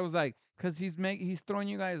sat there, I Oh, was like, because he's throwing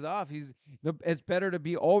you guys off. It's better to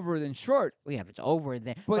be over than short. well, yeah, if it's over,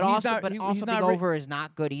 then But he's being not over is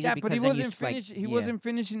not good either yeah, but he because then wasn't like, finished. He yeah, wasn't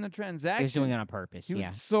finishing the he was doing it transaction. on purpose. He was, Yeah.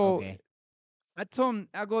 so Okay. I told him,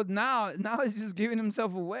 I go now he's just giving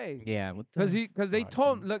himself away. Yeah. What Because the they fuck,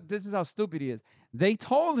 told man? look, this is how stupid he is. They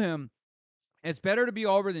told him it's better to be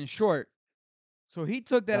over than short. So he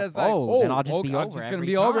took that as like, Oh, then oh, I'll just okay, be I'm over just gonna every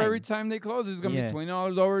be over every time. time they close. It's gonna be Yeah.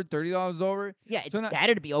 $20 over, $30 over. Yeah, it's So now,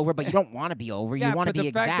 better to be over, but you don't want to be over. You yeah, want to but the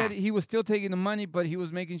be fact that exact. he was still taking the money, but he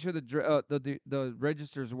was making sure the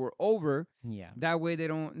registers were over. Yeah. That way they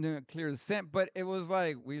don't clear the cent. But it was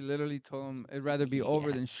like we literally told him it'd rather be over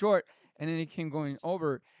Yeah. than short, and then he came going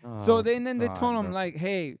over. So Oh then they God, told him bro. like,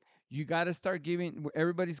 hey, you got to start giving.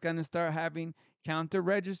 Everybody's gonna start having counter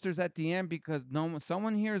registers at the end because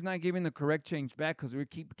someone here is not giving the correct change back because we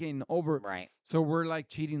keep getting over. Right. So we're like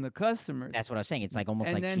cheating the customers. That's what I was saying. It's like almost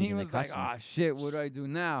And like then he cheating the was like, customer. "Oh shit, what do I do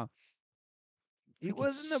now?" He Freaking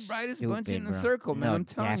wasn't the brightest bunch in stupid, the bro. circle, man. No, I'm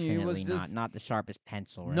telling you, he was definitely not. just Not the sharpest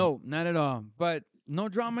pencil, right? no, not at all. But no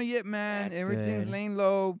drama yet, man. That's Everything's good. laying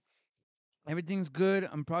low. Everything's good.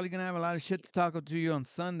 I'm probably gonna have a lot of shit to talk to you on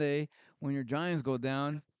Sunday when your Giants go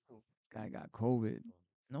down. Guy got COVID.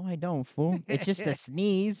 No, I don't, fool. It's just a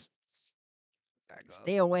sneeze. Guy got-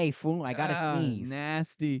 Stay away, fool. I gotta sneeze.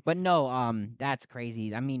 nasty. But no, that's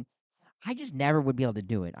crazy. I mean, I just never would be able to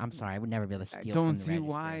do it. I'm sorry, I would never be able to I steal don't from the see register.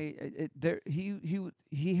 why there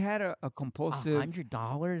he had a compulsive $100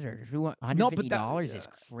 or $150 no, but that is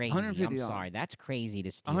crazy. I'm sorry, $150. that's crazy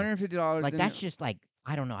to steal. $150 Like and that's just like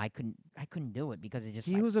I don't know. I couldn't do it because it just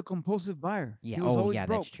he like was a compulsive buyer. yeah. He was Oh always yeah, that's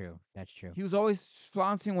broke. true. That's true. He was always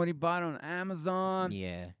flaunting what he bought on Amazon.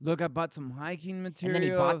 Yeah. Look, I bought some hiking And then he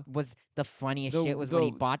bought material. was the funniest The shit was when he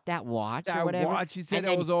the bought that watch or that whatever. watch he said And that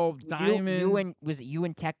then was all you diamond. and was it you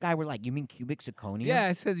and tech guy were like, you mean cubic zirconium? Yeah,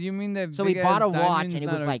 I said, you mean that So he big bought ass a watch, diamond's and it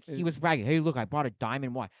not was a like he was bragging. Hey, look, I bought a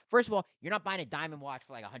diamond watch. First of all, you're not buying a diamond watch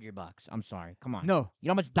for like $100. I'm sorry. Come on. no, You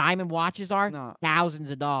know how much diamond watches are? no. Thousands of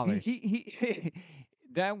He dollars. he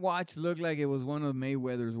that watch looked like it was one of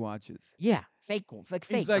Mayweather's watches. Yeah, like He's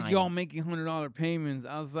fake like, yo, diamond. I'm making $100 payments.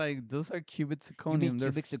 I was like, those are cubic You mean zirconium. They're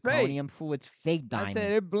cubic fake. zirconium? Fool, it's fake I said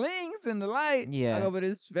diamond. it blings in the light. I Yeah, go, but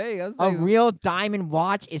it's fake. I was a like, real diamond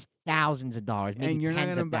watch is thousands of dollars, maybe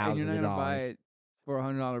tens of and you're thousands not of gonna buy dollars. it for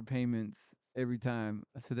 $100 payments every time.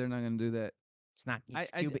 I said they're not gonna do that. It's not. I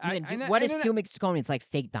It's I cubic. I Even I, what I, is I, cubic zirconium? It's like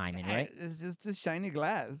fake diamond, right? It's just a shiny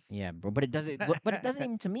glass. Yeah, bro. But it doesn't look. But it doesn't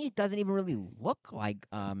even to me. It doesn't even really look like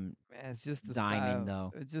Man, it's just the diamond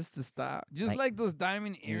style. though. It's just the style. Just Like like those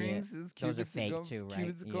diamond yeah, earrings is those are fake too, right?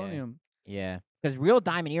 cubic Yeah, zirconium. yeah. Because real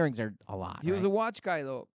diamond earrings are a lot, He was right? a watch guy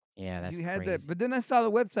though. Yeah, that's He had that, crazy. but then I saw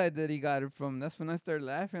the website that he got it from. That's when I started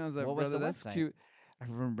laughing. I was like, What was brother, the that's website? cute. I Was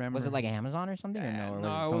it remember. like Amazon or something, or no? Or was it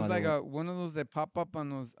No, it some was like other? a one of those that pop up on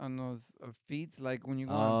those feeds, like when you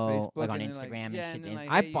go on Oh, like Facebook on and they're like, Instagram and yeah, and shit. then And like,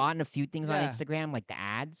 I've hey, bought a few things on yeah, Instagram, like the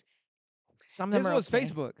ads. Some of them his are was okay.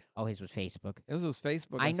 Facebook. Oh, his was Facebook. His was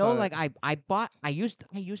Facebook. I I know, saw that. like I used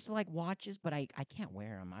to like watches, but I can't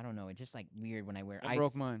wear them. I don't know. It's just like weird when I wear. I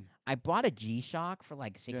broke mine. I bought a G Shock for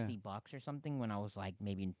like Yeah, $60 or something when I was like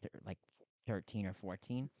maybe in 13 or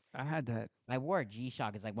 14. I had that. I wore a G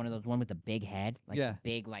Shock. It's like one of those one with the big head, like the Yeah,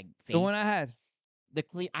 big like the one face. I had. The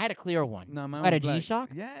clear. I had a clear one. No, You mine had was a G black. Shock?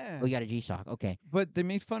 Yeah, Oh, you got a G Shock. Okay. but they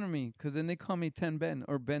made fun of me because then they call me 10 Ben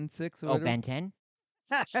or Ben 6 or Oh, whatever. Ben 10.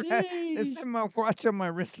 It Sheesh. said my watch on my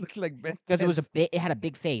wrist looked like Ben Because it was a 10's. big. It had a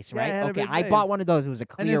big face, Yeah, it right? had a Okay, big I face. bought one of those. It was a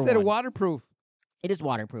And it clear said one. waterproof. It is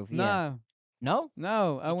waterproof. Yeah. Nah, No,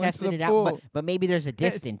 no. I you went to tested the it out, but pool. maybe there's a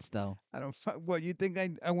Yes. distance though. I don't fuck. What you think?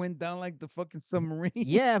 I went down like the fucking submarine?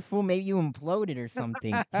 Yeah, fool. Maybe you imploded or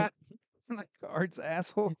something. Like Art's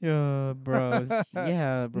asshole. Yeah, bro.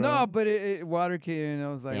 Yeah, No, bro. but it water came and I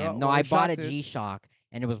was like, Damn. oh No, well, I it bought a shocked it. G-Shock,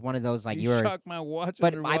 and it was one of those like You yours. shocked my watch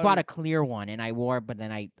But I bought underwater. a clear one, and I wore it, but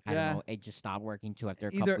then I don't Yeah. know, it just stopped working too after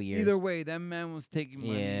a Either couple years. either way, that man was taking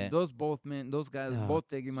money. Yeah. Those both men, those guys, Ugh. both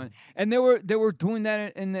taking money, and they were doing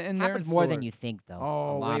that in their Happens more than store. you think, though.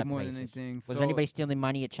 A Oh, lot way of more than places. anything. Was there So anybody stealing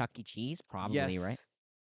money at Chuck E. Cheese? Probably, right? yes,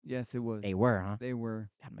 yes, it was. They were, huh? They were.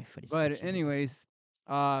 God, my foot is But itching. What the anyways,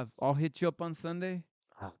 I'll hit you up on Sunday.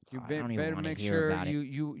 Oh You God, I don't even better want to make hear sure about it.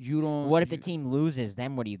 you don't What if the team loses?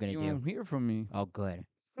 Then what are you gonna you do? won't hear from me. Oh, good.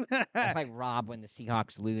 That's like Rob when the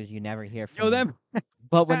Seahawks lose, you never hear from Yo, him. them.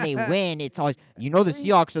 But when they win, it's always the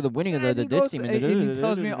Seahawks are the winning of Yeah, and the he this goes team and and he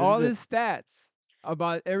tells me all the. his stats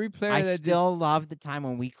about every I player that just. still love the time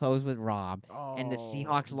when we closed with Rob and the Oh,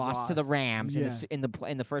 Seahawks lost to the lost. Rams in the Yeah,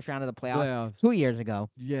 in the first round of the playoffs playoffs. 2 years ago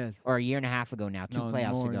Yes. or a year and a half ago now, two No,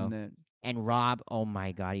 playoffs more than ago. that. And Rob, oh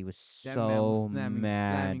my God, he was That man was so mad.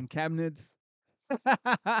 slamming cabinets.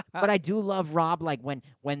 But I do love Rob, like when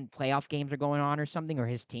playoff games are going on or something, or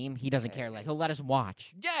his team, he doesn't care. Like he'll let us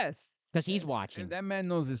watch Yes. because he's And watching. that man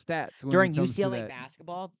knows his stats when it During comes to UCLA that.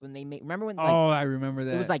 basketball, when they made, remember when like Oh, I remember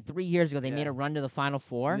it was that. like 3 years ago they made Yeah. a run to the Final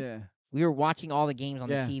Four. Yeah. We were watching all the games on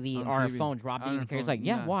the Yeah. TV On or our TV. phones. Rob On didn't our even care. He's phone. like,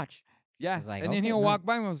 "Yeah, Nah. watch." I Yeah. was like, And then "Okay, he'll no." walk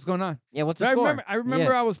by me. What's going on? Yeah, what's But the score? I Yeah,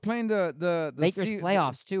 remember I was playing the Lakers C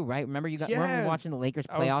playoffs too, right? Remember we watching yes. the Lakers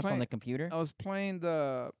I was playoffs on playing the computer? I was playing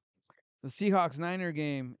the Seahawks Niner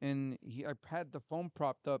game and I had the phone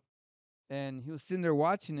propped up and he was sitting there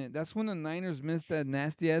watching it. That's when the Niners missed that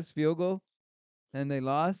nasty ass field goal and they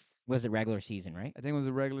lost. Was it regular season, right? I think it was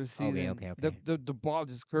a regular Okay, season. okay, The okay. the, the ball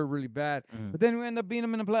just curved really bad. Mm, But then we ended up beating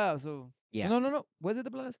them in the playoffs. So yeah. no. Was it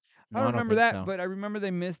the playoffs? I No, don't I don't remember think that, so. but I remember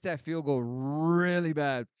they missed that field goal really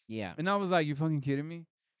bad. Yeah. And I was like, you fucking kidding me?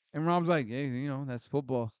 And Rob's like, hey, that's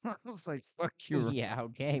football. I was like, fuck you, Rob. Yeah,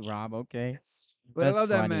 okay, Rob, okay. But I That's love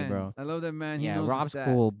that funny, man. bro. I love that man. He Yeah, knows his Rob's stats.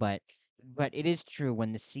 cool, but it is true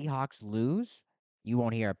when the Seahawks lose, you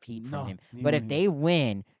won't hear a peep from No, him. he But won't if hear. they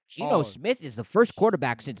win, Geno Oh, Smith is the first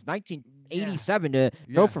quarterback since yeah, 1987 to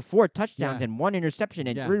throw yeah, for 4 touchdowns yeah, and 1 interception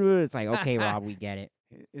and yeah. 3. It's like, okay, Rob, we get it.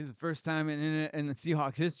 It's the first time in the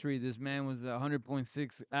Seahawks history this man was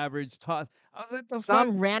 100.6 average toss. I was like, the fuck?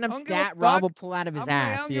 Some I random don't give a stat Rob fuck. will pull out of his I'm like,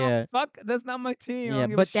 I ass. don't give a Yeah. fuck. That's not my team. I Yeah. don't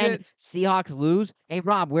give a But then shit. Seahawks lose. Hey,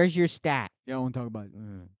 Rob, where's your stat? Yeah, I won't talk about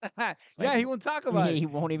Mm. it. Like, Yeah, he won't talk about it. he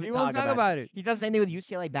won't even He won't talk talk about it. about it. He does the same thing with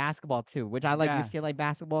UCLA basketball too, which I like Yeah, UCLA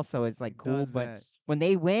basketball, so it's he like cool. does But that. when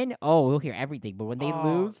they win, oh, we'll hear everything. But when they Oh,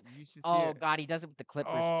 lose, you should see oh it. God, he does it with the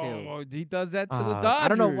Clippers too. Oh, he does that to the I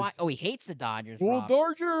don't know why. Dodgers. Oh, he hates the Dodgers, Bull Rob. He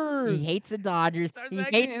Dodgers. hates the Dodgers. Starts He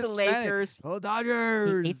acting hates the Hispanic. Lakers. Oh, He hates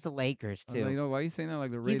Dodgers. the Lakers I was like, too. why are you saying that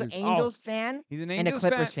like the He's an Raiders? Oh, Angels fan he's an and a Angels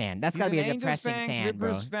fan. Clippers fan. That's He's got to an be a Angels depressing fan, fan, bro.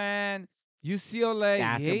 Clippers fan, UCLA. He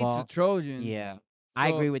hates the Basketball. Trojans. Yeah. I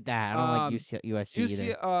So, agree with that. I don't like um, USC UC,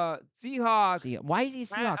 either. Seahawks, Why is he a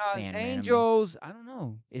Seahawks fan, man? Angels. I don't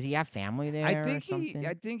know. Does he have family there or something?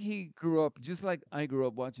 I think he grew up just like I grew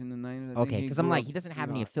up watching the Niners. I think Okay, he because I'm grew like, up he doesn't have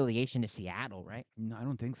any Seahawks. affiliation to Seattle, right? No, I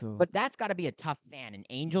don't think so. But that's got to be a tough fan. An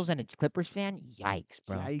Angels and a Clippers fan? Yikes,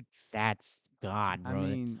 bro. Yikes. That's God, I bro.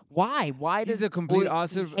 mean, Why? Why he's does a complete he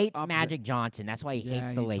hates opposite. Magic Johnson? That's why he Yeah,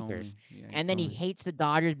 hates the he told Lakers. me. Yeah, he And then told he me. hates the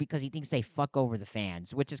Dodgers because he thinks they fuck over the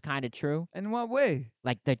fans, which is kind of true. In what way?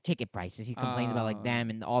 Like the ticket prices, he complains about like Uh, them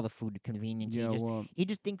and all the food convenience. yeah, well, He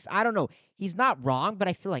just thinks I don't know. He's not wrong, but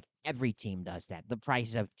I feel like every team does that. The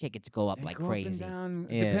prices of tickets go up they like go up and crazy. down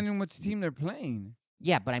Yeah. depending on which team they're playing.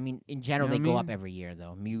 Yeah, but I mean, in You general, know what they I go up mean? every year,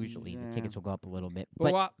 though. Usually, the Yeah. tickets will go up a little bit.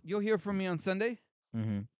 But But you'll hear from me on Sunday,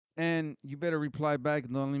 mhm. and you better reply back.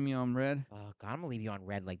 And don't leave me on red. Oh God, I'm gonna leave you on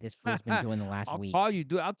red like this fool's been doing the last I'll week. call you,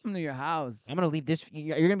 dude. I'll come to your house. I'm gonna leave this.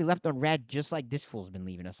 You're gonna be left on red, just like this fool's been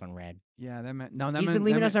leaving us on red. Yeah, that man. No, that He's man. been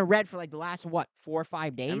leaving that us on red for like the last 4 or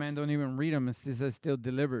 5 That days. man don't even read them. It says still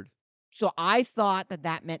delivered. So I thought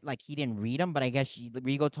that meant like he didn't read them, but I guess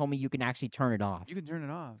Rigo told me you can actually turn it off. You can turn it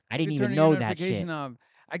off. I You didn't can even turn know your that shit. notification off.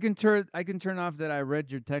 I can turn off that I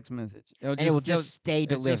read your text message. And it will just stay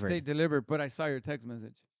It'll just delivered. stay delivered. But I saw your text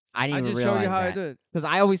message. I didn't I even just show realize you how I that. do it. Because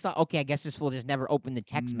I always thought, okay, I guess this fool just never opened the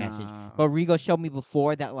text message. Nah. But Rigo showed me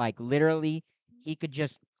before that, like, literally, he could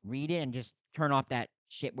just read it and just turn off that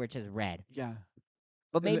shit where it says red. Yeah.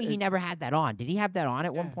 But maybe he it- never had that on. Did he have that on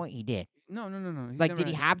at one Yeah. point? He did. No. He's Like, never did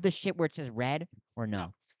he had- have the shit where it says red or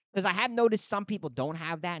no? Because I have noticed some people don't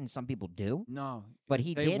have that and some people do, No, but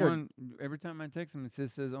he day did or one. Every time I text him, it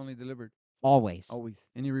says only delivered. always. Always,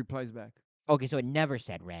 and he replies back. Okay, so it never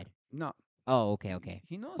said red. No, Oh, okay, okay.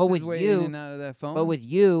 he knows But his with way in you, and out of that but phone. with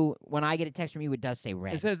you, when I get a text from you, it does say It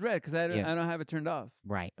red. says red because Yeah. I don't have it turned off.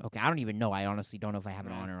 Right. Okay. I don't even know. I honestly don't know if I have it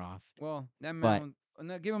Nah. on or off. Well, that But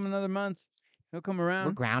man, give him another month. He'll come we're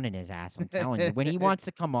around. grounding his ass. I'm telling you. When he wants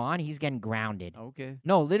to come on, he's getting grounded. Okay.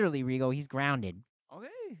 No, literally, Rigo, he's grounded. Okay.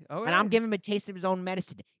 And I'm Okay. giving him a taste of his own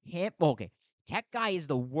medicine. Okay. Tech guy is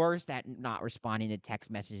the worst at not responding to text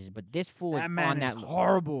messages, but this fool is That man on is that.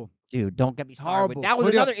 horrible. Dude, don't get me started with Horrible. that. Was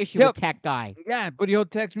But another issue he'll with tech guy. yeah, but he'll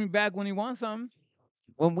text me back when he wants something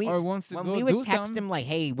When we or wants to when go we would do text something. him like,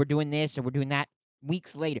 "Hey, we're doing this or we're doing that,"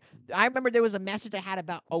 weeks later, I remember there was a message I had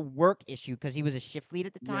about a work issue because he was a shift lead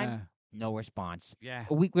at the time. Yeah. No response. Yeah.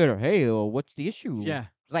 A week later, hey, what's the issue? Yeah.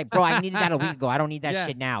 It's like, bro, I needed that a week ago. I don't need that Yeah.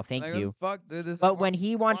 shit now. Thank Like, what you. the fuck, dude? This But when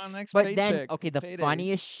he wants, on next but then paycheck. okay, the Payday.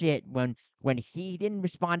 funniest shit when he didn't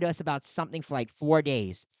respond to us about something for like 4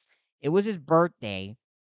 days. It was his birthday.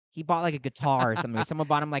 He bought like a guitar or something. Or someone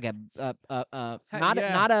bought him like Yeah.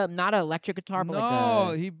 not a electric guitar, but like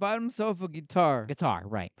No, a he bought himself a guitar. guitar,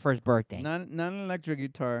 right, for his birthday. Not an electric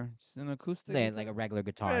guitar. Just an acoustic Yeah, guitar. like a regular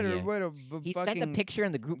guitar. What a, Yeah. what a He sent the fucking picture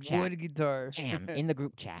in the group chat. wood guitar. Bam, in the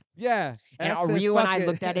group chat. Yeah. And I said, Rio and fuck I it.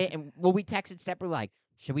 looked at it, and we texted separately, like,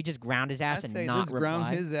 should we just ground his I ass and say, not let's ground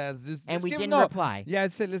reply? his ass. And Just we give him didn't no. reply. Yeah, I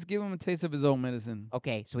said, let's give him a taste of his own medicine.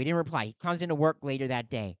 Okay, so he didn't reply. He comes into work later that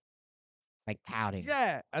day, like pouting.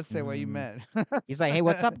 Yeah. I said, why you mad? He's like, hey,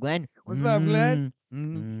 what's up, Glenn? What's up, Glenn?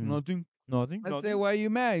 Mm. Nothing. Nothing. I said, why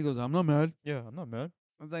you mad? He goes, I'm not mad. Yeah, I'm not mad.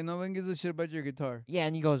 I was like, no one gives a shit about your guitar. Yeah,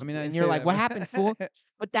 and he goes, I mean, I and didn't you're say like, that, what but- happened, fool?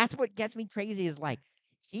 But that's what gets me crazy is like,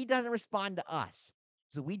 he doesn't respond to us.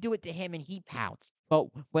 So we do it to him and he pouts. But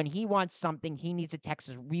when he wants something, he needs to text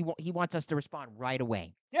us. He wants us to respond right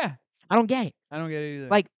away. Yeah. I don't get it. I don't get it either.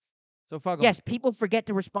 Like, so fuck 'em. yes, people forget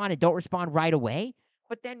to respond and don't respond right away.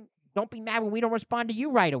 But then don't be mad when we don't respond to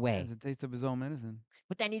you right away. Has a taste of his own medicine.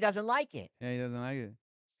 But then he doesn't like it. Yeah, he doesn't like it.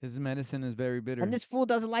 His medicine is very bitter. And this fool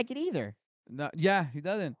doesn't like it either. No, yeah, he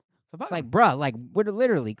doesn't. So fuck It's like, 'em. bruh, like, we're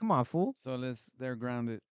literally, come on, fool. So they're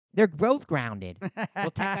grounded. They're both grounded.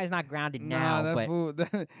 Well, Tech Guy's not grounded now, that but fool.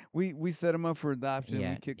 We set him up for adoption. yeah,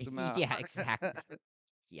 We kicked him out. yeah, exactly.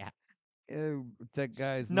 Yeah. Ew, tech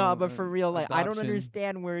guys. No, but for real, like, I don't adoption.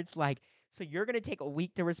 understand where it's like, so you're gonna take a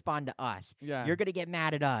week to respond to us. Yeah. You're gonna get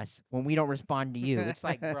mad at us when we don't respond to you. It's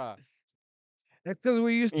like, bruh. That's because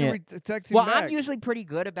we used to Yeah. text him Well, back. I'm usually pretty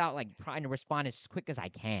good about like trying to respond as quick as I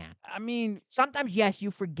can. I mean, Sometimes, yes, you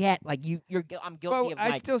forget. Like I'm guilty but of I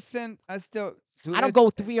like still send. I still. Dude, I don't go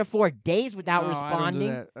 3 or 4 days without no, responding.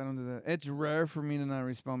 I don't do that. It's rare for me to not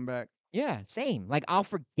respond back. Yeah, same. Like I'll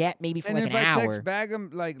forget maybe for And like if an I hour. text back him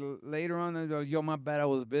like later on, I'll go, yo, my bad, I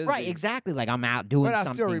was busy. Right, exactly. Like I'm out doing But I'll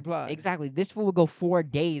something. still reply. Exactly. This fool would go 4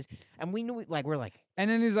 days, and we knew it. Like we're like, And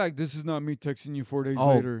then he's like, this is not me texting you 4 days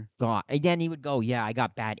oh later. god. And then he would go, yeah, I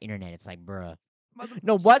got bad internet. It's like, bruh.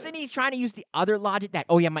 No, wasn't he trying to use the other logic that,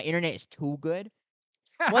 oh yeah, my internet is too good?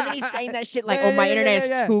 Wasn't he saying that shit like, Yeah, oh my yeah, internet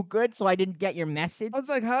yeah. is too good, so I didn't get your message? I was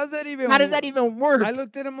like, how's that even? How does that even work? I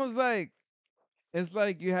looked at him, was like, it's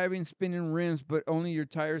like you having spinning rims, but only your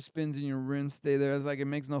tire spins and your rims stay there. It's like it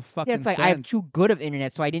makes no fucking Yeah, it's like sense. I have too good of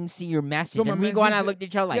internet, so I didn't see your message. So my and Rigo and I message- looked at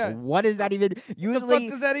each other like, yeah. what is that even? What the Usually, fuck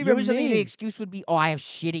does that even usually the mean? excuse would be, oh, I have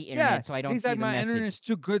shitty internet, Yeah, so I don't he's see like, the my message. internet's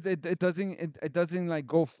too good. It doesn't like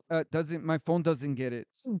go. Doesn't my phone doesn't get it.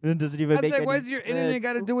 It doesn't I even was make like, any why does your internet sense.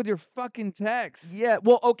 got to do with your fucking text? Yeah,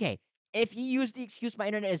 well, okay. If he used the excuse my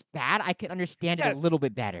internet is bad, I could understand it Yes. a little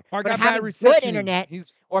bit better. Or But got bad having good reception. internet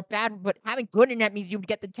He's or bad, but having good internet means you would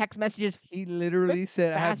get the text messages. He literally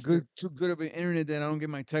said, I have faster. too good of an internet that I don't get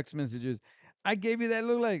my text messages. I gave you that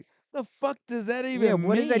look like, the fuck does that even Yeah, mean?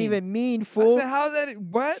 what does that even mean, I fool? said, how's that?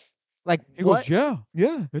 What? Like, He what? goes,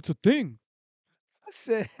 yeah, it's a thing. I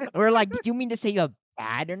said, Or like, did you mean to say you have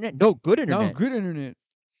bad internet? No, good internet. no, good internet.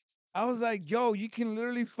 I was like, yo, you can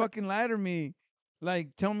literally fucking lie to me. Like,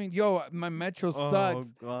 tell me, yo, my metro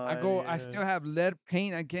sucks. God, I go, I still have lead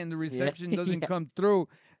paint. I can't, the reception doesn't Yeah. come through.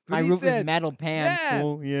 But My he roof is said, metal pan, yeah.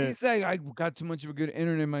 fool. Yeah. He said, I got too much of a good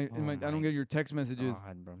internet. I Oh don't my get your text messages.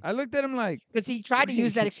 God, bro. I looked at him like, Because he tried to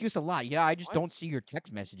use that What? excuse a lot. Yeah, I just What? don't see your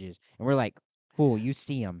text messages. And we're like, cool, you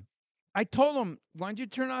see them. I told him, why don't you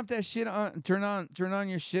turn off that shit turn on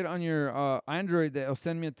your shit on your Android that'll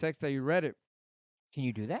send me a text that you read it. Can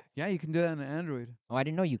you do that? Yeah, you can do that on Android. Oh, I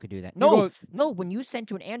didn't know you could do that. He No, goes- no. When you send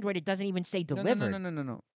to an Android, it doesn't even say No, delivered.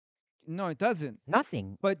 no. No, it doesn't.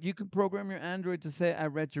 Nothing. But you can program your Android to say, I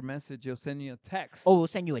read your message. It'll send you a text. Oh, we'll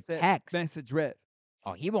send you a Say, text. Message read.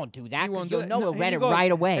 Oh, he won't do that won't because do you'll that. know No, it and read he it goes-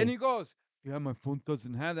 right away. And he goes, Yeah, my phone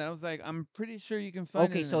doesn't have that. I was like, I'm pretty sure you can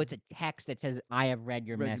find it Okay, in so there. it's a text that says, "I have read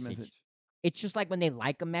your Read your message." message. It's just like when they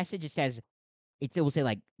like a message, it says it will say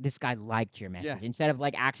like, "This guy liked your Yeah, message," instead of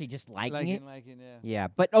like actually just liking it. liking, yeah. Yeah,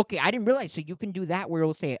 but okay, I didn't realize. So you can do that where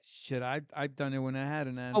it'll say, Shit, I've done it when I had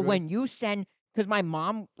an oh, Android. when you send, because my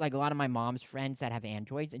mom, like a lot of my mom's friends that have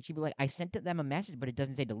Androids, and she'd be like, I sent them a message, but it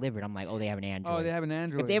doesn't say delivered. I'm like, oh, they have an Oh, they Android. have an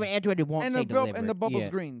If they Android, have an Android, it won't say and the delivered. bubble's Yeah,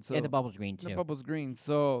 green. yeah, the So bubble's green and the too. bubble's green.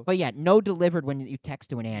 So But yeah, no delivered when you text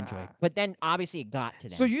to an nah. Android. But then obviously it got to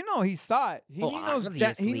So them. you know he saw it. Oh, He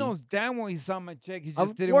obviously, knows damn well he saw my check. He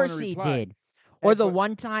just of didn't want to course he reply. did. Hey, Or the but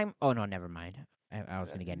one time, oh no, never mind. I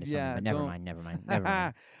was gonna get into something, yeah, but never don't. mind, never mind, never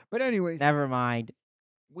mind, But anyways, never mind.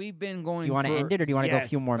 we've been Do you going want to end for it or do you want to go a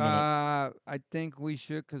few yes. more minutes? I think we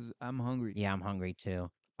should because I'm hungry. Yeah, I'm hungry too.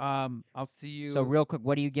 I'll see So you. real quick,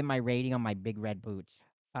 what do you give my rating on my big red boots?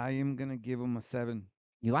 I am gonna give him a 7.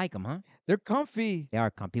 You like them, huh? They're comfy. They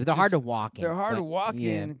are comfy. They're hard Just to walk they're in, hard to but walk yeah,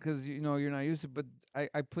 in because you know you're not used to. But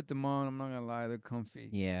I put them on. I'm not gonna lie, they're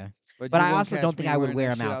comfy. yeah. But But you I won't also don't catch think me I would wearing wear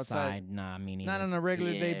that them shit outside. outside. Nah, me Not neither. on a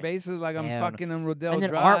regular day Yeah, basis, like I'm hell no. fucking on Rodell And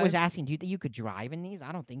then Art was Drive. asking, "Do you think you could drive in these?"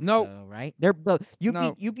 I don't think Nope, so. Right? They're both.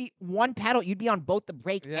 no. You'd be one pedal. You'd be on both the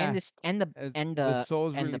brake and Yeah, this and the the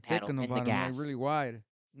sole's and the really thick pedal on the and the bottom, like gas. really wide.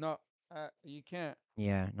 No, you can't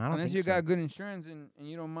Yeah, no, I don't unless think you so. got good insurance and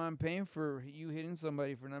you don't mind paying for you hitting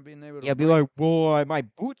somebody for not being able to Yeah, be brake. like, boy, my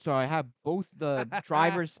boots are. I have both the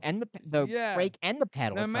drivers and the Yeah. brake and the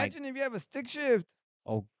pedal. Now It's like, imagine if you have a stick shift.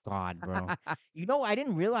 oh God, bro. You know, I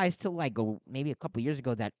didn't realize till like maybe a couple years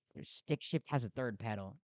ago that stick shift has a third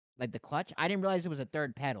pedal, like the clutch. I didn't realize it was a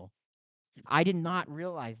third pedal. I did not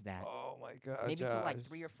realize that. Oh my god, Maybe till like Josh.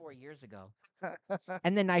 3 or 4 years ago.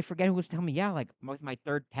 And then I forget who was telling me, yeah, like with my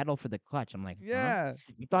third pedal for the clutch. I'm like, huh? Yeah,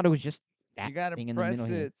 You thought it was just you that gotta thing in the middle press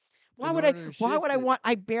here. it in order to Why would shift I it. want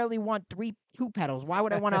I barely want two pedals. Why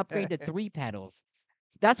would I want to upgrade to three pedals?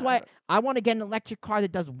 That's I why know. I want to get an electric car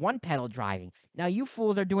that does one pedal driving. Now you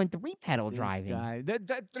fools are doing three pedal This driving. guy,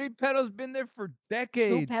 that three pedals been there for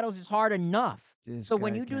Two decades. pedals is hard enough. This So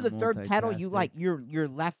when guy you do can't the third pedal, you multitask it. like your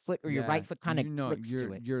left foot or your Yeah, right foot kind of you know clicks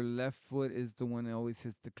to it. your left foot is the one that always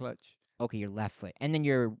hits the clutch. Okay, your left foot, and then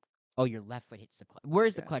your left foot hits the clutch.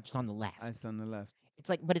 Where's the Yeah, clutch? It's on the left. ice on the left. It's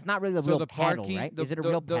like, but it's not really a So real the pedal, parking, right? Is it a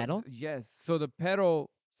real pedal? yes. So the pedal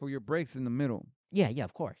for your brakes in the middle, Yeah, yeah,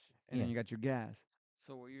 of course. and Yeah. then you got your gas.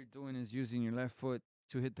 So what you're doing is using your left foot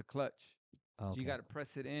to hit the clutch. So you Okay. got to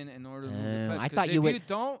press it in order to move the clutch. I Because thought you would.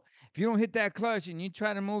 if you don't hit that clutch and you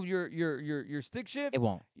try to move your stick shift, It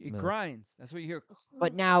won't it move. grinds. That's what you hear.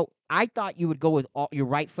 But now I thought you would go with your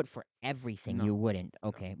right foot for everything. No, You wouldn't. no,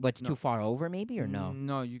 Okay, but it's too no. far over, maybe, or no?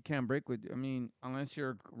 No, you can't brake with. I mean, unless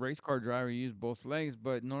you're a race car driver, you use both legs.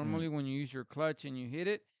 But Mm. normally, when you use your clutch and you hit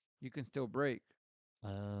it, you can still brake.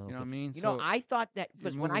 Oh, You know what okay. I mean? You know, So I thought that you're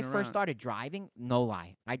because when I moving first around. started driving, no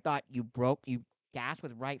lie, I thought you gas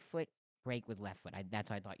with right foot, brake with left foot. That's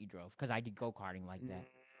how I thought you drove because I did go karting like that.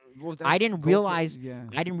 Well, I that's didn't go kart. realize Yeah,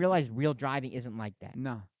 I didn't realize real driving isn't like that.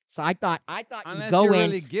 no. So I thought you'd Unless go you're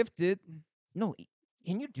in. really gifted. No,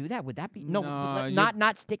 can you do that? Would that be no? But No, you're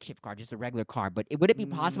not stick shift car, just a regular car. But would it be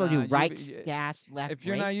possible to do nah. right gas, left If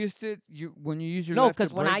you're brake? not used to it, you when you use your No, left to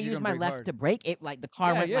because when I brake, you're use gonna my brake left hard. to brake, it like the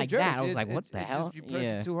car Yeah, went yeah, it like that. jerks. I was like, what the It just hell? you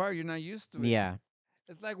press it Yeah, too hard, you're not used to it. yeah.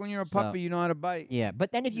 It's like when you're a So puppy, you know how to bite. yeah,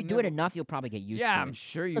 but then if You you do it never. enough, you'll probably get used Yeah, to I'm it.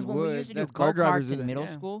 sure you Because when we used would. to do That's car go drivers karts do in that. middle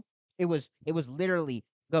Yeah. school, it was literally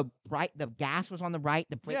the gas was on the right,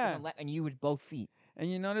 the brake was on Yeah. the left, and you used both feet.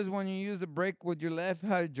 And you notice when you use the brake with your left,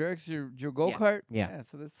 how it jerks your go Yeah, kart. yeah. Yeah.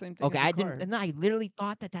 So that's the same thing Okay, as a I didn't. car. No, I literally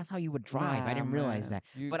thought that that's how you would drive. I Nah, didn't realize man. that.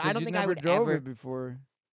 You But I because don't you think I never would drove ever. it before.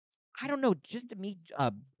 I don't know, just to me,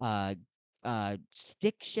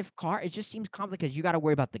 stick shift car. It just seems complicated. You got to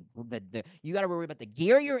worry about the you got to worry about the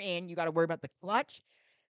gear you're in. You got to worry about the clutch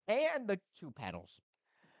and the two pedals.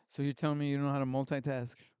 So you're telling me you don't know how to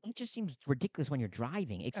multitask? It just seems ridiculous when you're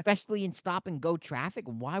driving, especially in stop and go traffic.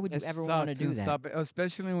 Why would It you ever want to sucks do and that? stop it,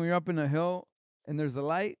 especially when you're up in a hill and there's a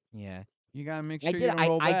light. Yeah, You gotta make I sure you did. don't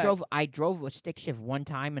roll back. I drove a stick shift one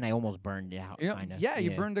time and I almost burned it out. You know, Kind of. yeah, you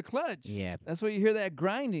Yeah, burned the clutch. yeah, That's why you hear that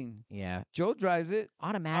grinding. yeah. Joe drives it.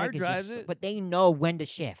 Automatic Art is drives just, it. but they know when to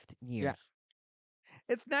shift Yeah, gears.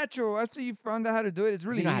 it's natural. After you found out how to do it, it's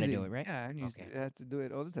You really know how to do easy. it, right? Yeah, I used to Okay. have to do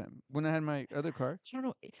it all the time when I had my other car. I don't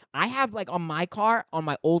know. I have like on my car, on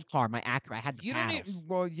my old car, my Acura, I had the You don't paddles, need.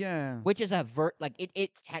 Well, yeah, which is a like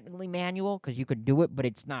it's technically manual because you could do it, but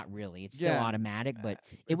it's not really. It's still yeah. automatic, but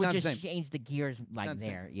it It's would not the just same. change the gears It's like not the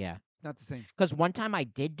same. there. Yeah. Not the same. Because one time I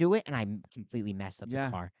did do it and completely messed up the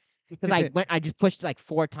Yeah. car. because I just pushed like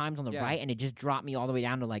 4 times on the Yeah, right, and it just dropped me all the way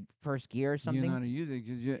down to like first gear or you know something. how to use it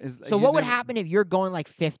because it's like So you what would never. happen if you're going like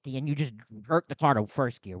 50 and you just jerk the car to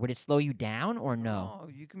first gear? Would it slow you down or no? No,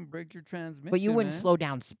 you can break your But you transmission, wouldn't man. slow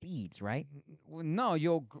down speeds, right? Well, no,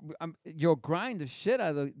 you'll grind the shit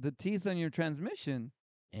out of the teeth on your transmission.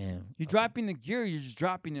 Yeah. You Okay. dropping the gear, you're just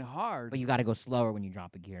dropping it But hard. you got to go slower when you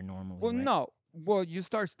drop a gear normally, Well, right? no. Well, you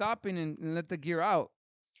start stopping and let the gear out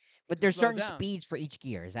But to there's slow certain down. speeds for each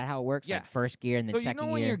gear. Is that how it works? Yeah. Like first gear and then So you know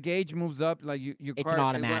second when your gear? gauge moves up, like your It's an car, it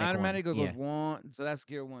automatic one. automatically goes Yeah. one. So that's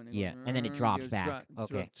gear one. It goes, Yeah. And then it drops gears back. drop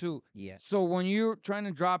Okay. two. Yeah. So when you're trying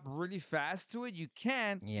to drop really fast to it, you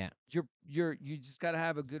can. Yeah. You just gotta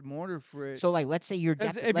have a good motor for it. So like let's say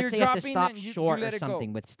Because if let's you're say you have to dropping stop it, you short or let it go.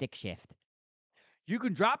 something with stick shift. You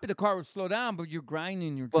can drop it, the car will slow down, but you're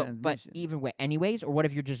grinding your But transmission. even with anyways, or what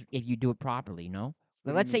if you're just if you do it properly, no? What Like, do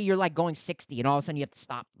you let's say mean? you're like going 60 and all of a sudden you have to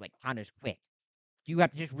stop like kind of quick. Do you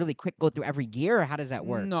have to just really quick go through every gear or how does that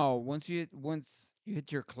work? No, once you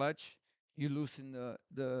hit your clutch, you loosen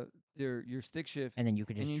your stick shift, And then you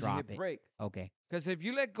could and just you drop hit it. brake. Okay. Because if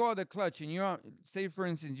you let go of the clutch and you're on, say for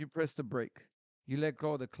instance, you press the brake, you let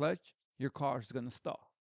go of the clutch, your car is gonna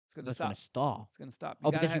stall. It's gonna So it's gonna stop. stall. It's gonna stop. You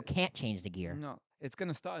Oh, gotta because you have can't change the gear. no. It's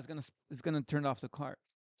gonna stop. It's gonna turn off the car.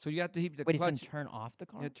 So you have to keep the Wait, it's gonna clutch. turn off the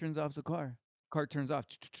Yeah, car? it turns off the car. Car turns off.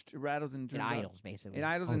 It rattles and it It turns off. idles It basically.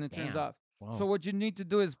 idles Oh and it turns damn. off. So Whoa. what you need to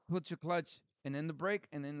do is put your clutch and then the brake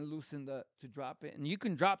and then loosen the to drop it. And you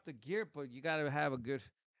can drop the gear, but you gotta have a good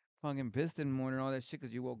fucking piston motor and all that shit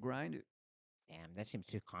because you will grind it. Damn, that seems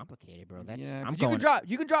too complicated, bro. That's Yeah, I'm because you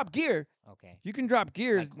can going drop gear. okay. You can drop Like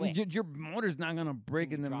gears. quick. Your motor's not gonna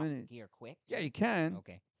break Can you in a drop minute. gear quick? Yeah, Too? you can,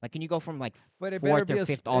 Okay. Like can you go from like but it better fourth be or a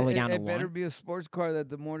fifth all the way down to it better one? be a sports car that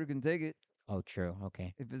the motor can take it. Oh true.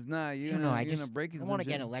 Okay. If it's not, I don't know. you're gonna break it I and want some to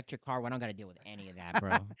get shit. an electric car. When I don't got to deal with any of that,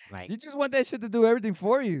 bro. Like You just want that shit to do everything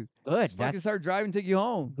for you. good. Just fucking That's start driving, take you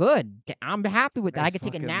home. good. I'm happy with that. I That's could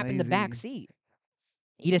take a fucking nap in the back lazy. seat,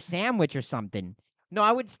 eat a sandwich or something. No,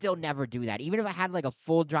 I would still never do that. Even if I had like a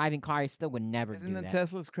full driving car, I still would never Isn't do the that.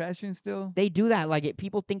 Tesla's crashing still? They do that. Like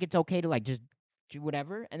people think it's okay to like just do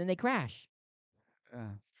whatever, and then they crash. Uh,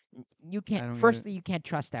 You can't. I don't get it. Firstly, you can't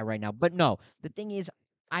trust that right now. But no, the thing is,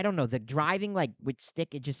 I don't know. The driving like with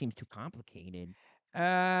stick, it just seems too complicated.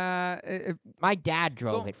 If My dad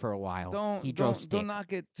drove don't it for a while. He don't drove don't stick.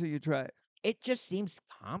 knock it till you try it. It just seems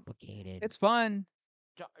complicated. It's fun.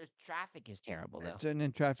 Traffic is terrible though. And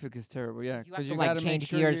then traffic is terrible. Yeah, You have because to you like got to make change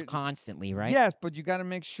sure gears you. constantly, right? Yes, but you got to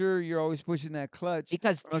make sure you're always pushing that clutch,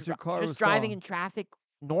 Because or else your car will just driving stall. in traffic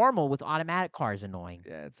normal with automatic cars annoying.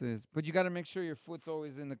 Yeah, it is. But you got to make sure your foot's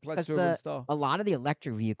always in the clutch Because so it would stall. a lot of the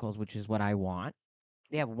electric vehicles, which is what I want,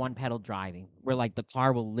 they have one pedal driving, where like the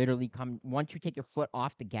car will literally come once you take your foot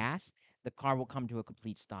off the gas, the car will come to a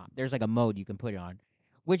complete stop. There's like a mode you can put it on,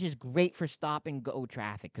 which is great for stop and go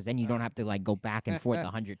traffic because then you don't have to like go back and forth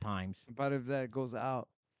 100 times. But if that goes out,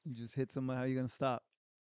 you just hit somebody. How you gonna stop?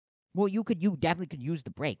 Well, you definitely could use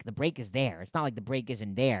the brake. The brake is there. It's not like the brake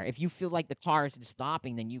isn't there. If you feel like the car isn't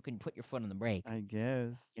stopping, then you can put your foot on the brake. I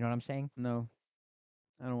guess. You know what I'm saying? No,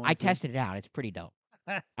 I don't I want to. tested it out. It's pretty dope.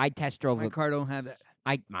 I test drove My a. car don't have that.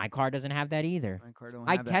 My car doesn't have that either. My car don't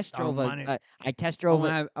I have that. test I don't drove a. want it. I test I drove want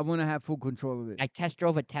to a. have. I want to have full control of it. I test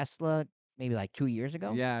drove a Tesla maybe like 2 years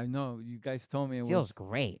ago. Yeah, I know. You guys told me it was. Feels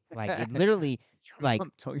great. Like it literally, like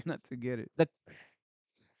I'm told you not to get it. the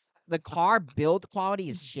the car build quality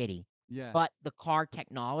is shitty, Yeah. but the car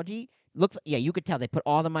technology looks. Yeah, you could tell they put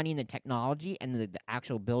all the money in the technology, and the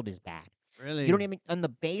actual build is bad. Really? You don't even on the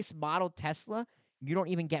base model Tesla. You don't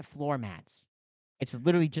even get floor mats. It's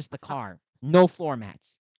literally just the car, no floor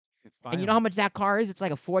mats. And you know how much that car is? It's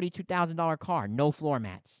like a $42,000 car, no floor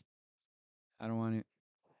mats. I don't want it.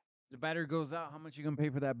 The battery goes out. How much you gonna pay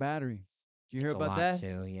for that battery? Do you hear It's a about lot that?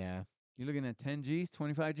 too. Yeah, You're looking at 10 G's,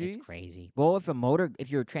 25 G's. it's crazy. Well,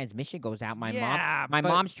 if your transmission goes out, Yeah, my but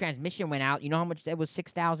mom's transmission went out. You know how much that was?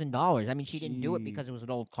 $6,000. I mean, she didn't do it Gee, because it was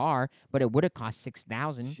an old car, but it would have cost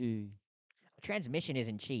 6,000. gee. Transmission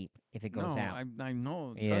isn't cheap if it goes No, out. I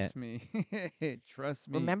know. Yeah. Trust me. Trust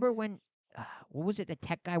me. Remember when? What was it? The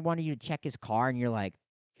tech guy wanted you to check his car, and you're like,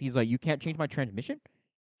 he's like, you can't change my transmission.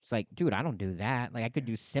 It's like, dude, I don't do that. Like, I could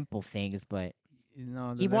do simple things, but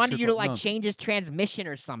No, the he wanted you to electrical. like No, change his transmission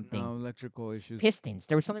or something. no electrical issues. Pistons.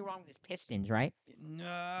 There was something wrong with his pistons, right?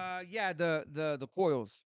 Yeah, the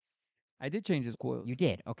coils. I did change his coils. You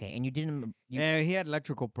did. Okay, and you didn't. Yeah, he had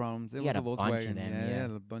electrical problems. It He was had a a bunch of Volkswagen. them, Yeah, he yeah.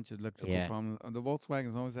 had a bunch of electrical Yeah. problems. The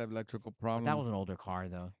Volkswagens always have electrical But that problems. was an older car,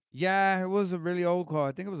 though. Yeah, it was a really old car.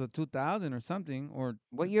 I think it was a 2000 or something, or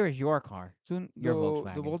What year is your car? Your the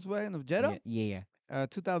Volkswagen. Volkswagen of Yeah, Jetta. yeah, yeah.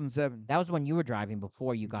 2007. That was when you were driving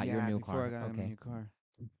before you got your Yeah, new before car. I got him a Okay. new car.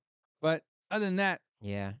 But other than that,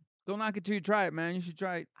 Yeah. don't knock it till you try it, man. You should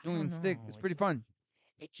try it I doing don't stick. know. It's pretty fun.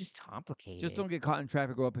 It's just Just complicated. don't get caught in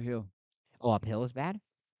traffic or up a hill. Oh, uphill is bad?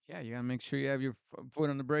 Yeah, you gotta make sure you have your foot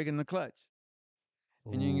on the brake and the clutch,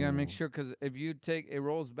 and you gotta make Ooh. sure because if you take it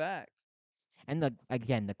rolls back. And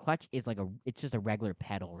the clutch is like it's just a regular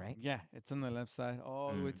pedal, right? Yeah, it's on the left side,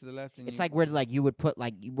 all the way Mm. to the left, and It's you. like where you would put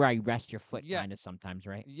where you rest your foot Yeah, kind of sometimes,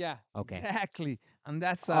 right? yeah, Okay. exactly. On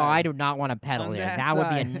that Oh, I side. do not want to pedal On there. that That would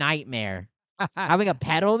be a side. nightmare. Having a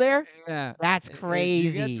pedal there? Yeah. That's You get three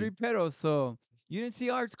crazy. pedals, so you didn't see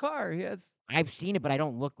Art's car. He has. I've seen it, but I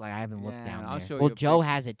don't look like I haven't looked Yeah, down I'll there. show Well, you a Joe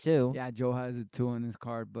picture. has it too. Yeah, Joe has it too on his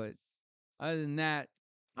car, but other than that,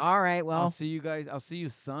 All right, I'll well, see you guys. I'll see you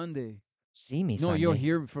Sunday. see me No, you'll Sunday.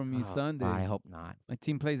 hear from me Oh, God, I Sunday. hope not. My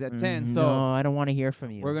team plays at 10, so No, I don't want to hear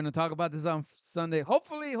from we're you. gonna talk about this on Sunday.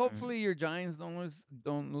 Hopefully, Mm. hopefully your Giants don't lose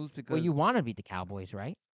Well, because you want to beat the Cowboys,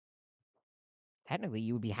 right? Technically,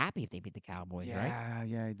 you would be happy if they beat the Cowboys, right?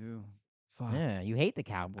 yeah, I do. Fuck, Yeah, you hate the I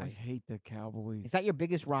Cowboys. hate the Cowboys. Is that your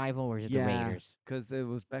biggest rival, or is it the Yeah, Raiders? because it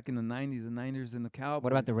was back in the '90s, the Niners and the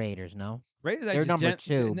What about Cowboys. the Raiders? No, Raiders, I they're just number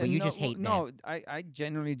two, but you just hate them. no, I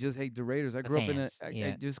generally just hate the Raiders. The fans, I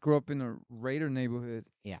yeah, just grew up in a Raider neighborhood,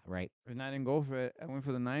 yeah, right. and I didn't go for it. I went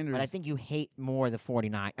for the But I Niners. think you hate more the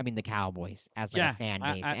 49. I mean, the Cowboys as like a Yeah, fan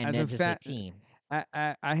base, and as a then just a fan, team.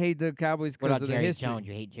 I hate the Cowboys What because about of the Jerry Jones?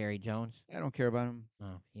 history. You hate Jerry Jones? I don't care about him.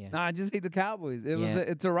 Oh, yeah, Nah, I just hate the Cowboys. yeah.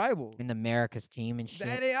 It's a rival. And America's team and shit.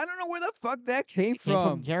 I don't know where the fuck that came It came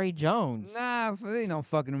from from. Jerry Jones. Nah, they know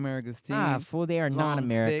fucking America's Ah, team. fool, they are not Long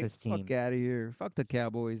stick. America's Fuck team. out of here. Fuck the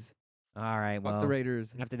Cowboys. All right, Fuck the well,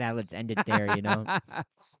 Raiders. after that, let's end it there.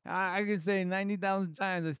 I can say 90,000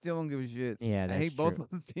 times. I still don't give a shit. Yeah, I that's hate both true.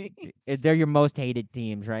 of the teams. They're your most hated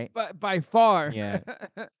teams, right? But by far. Yeah,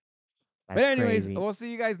 But that's anyways, crazy. we'll see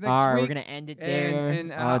you guys next All right, we're week, gonna end it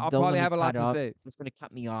and there. I'll Don't probably let me have a lot cut to off. say. It's gonna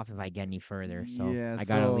cut me off if I get any further. So Yeah. I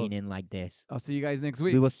gotta So lean in like this. I'll see you guys next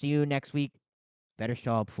We week. will see you next week. Better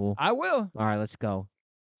show up, fool. I will. All right, let's go.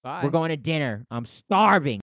 Bye. We're going to dinner. I'm starving.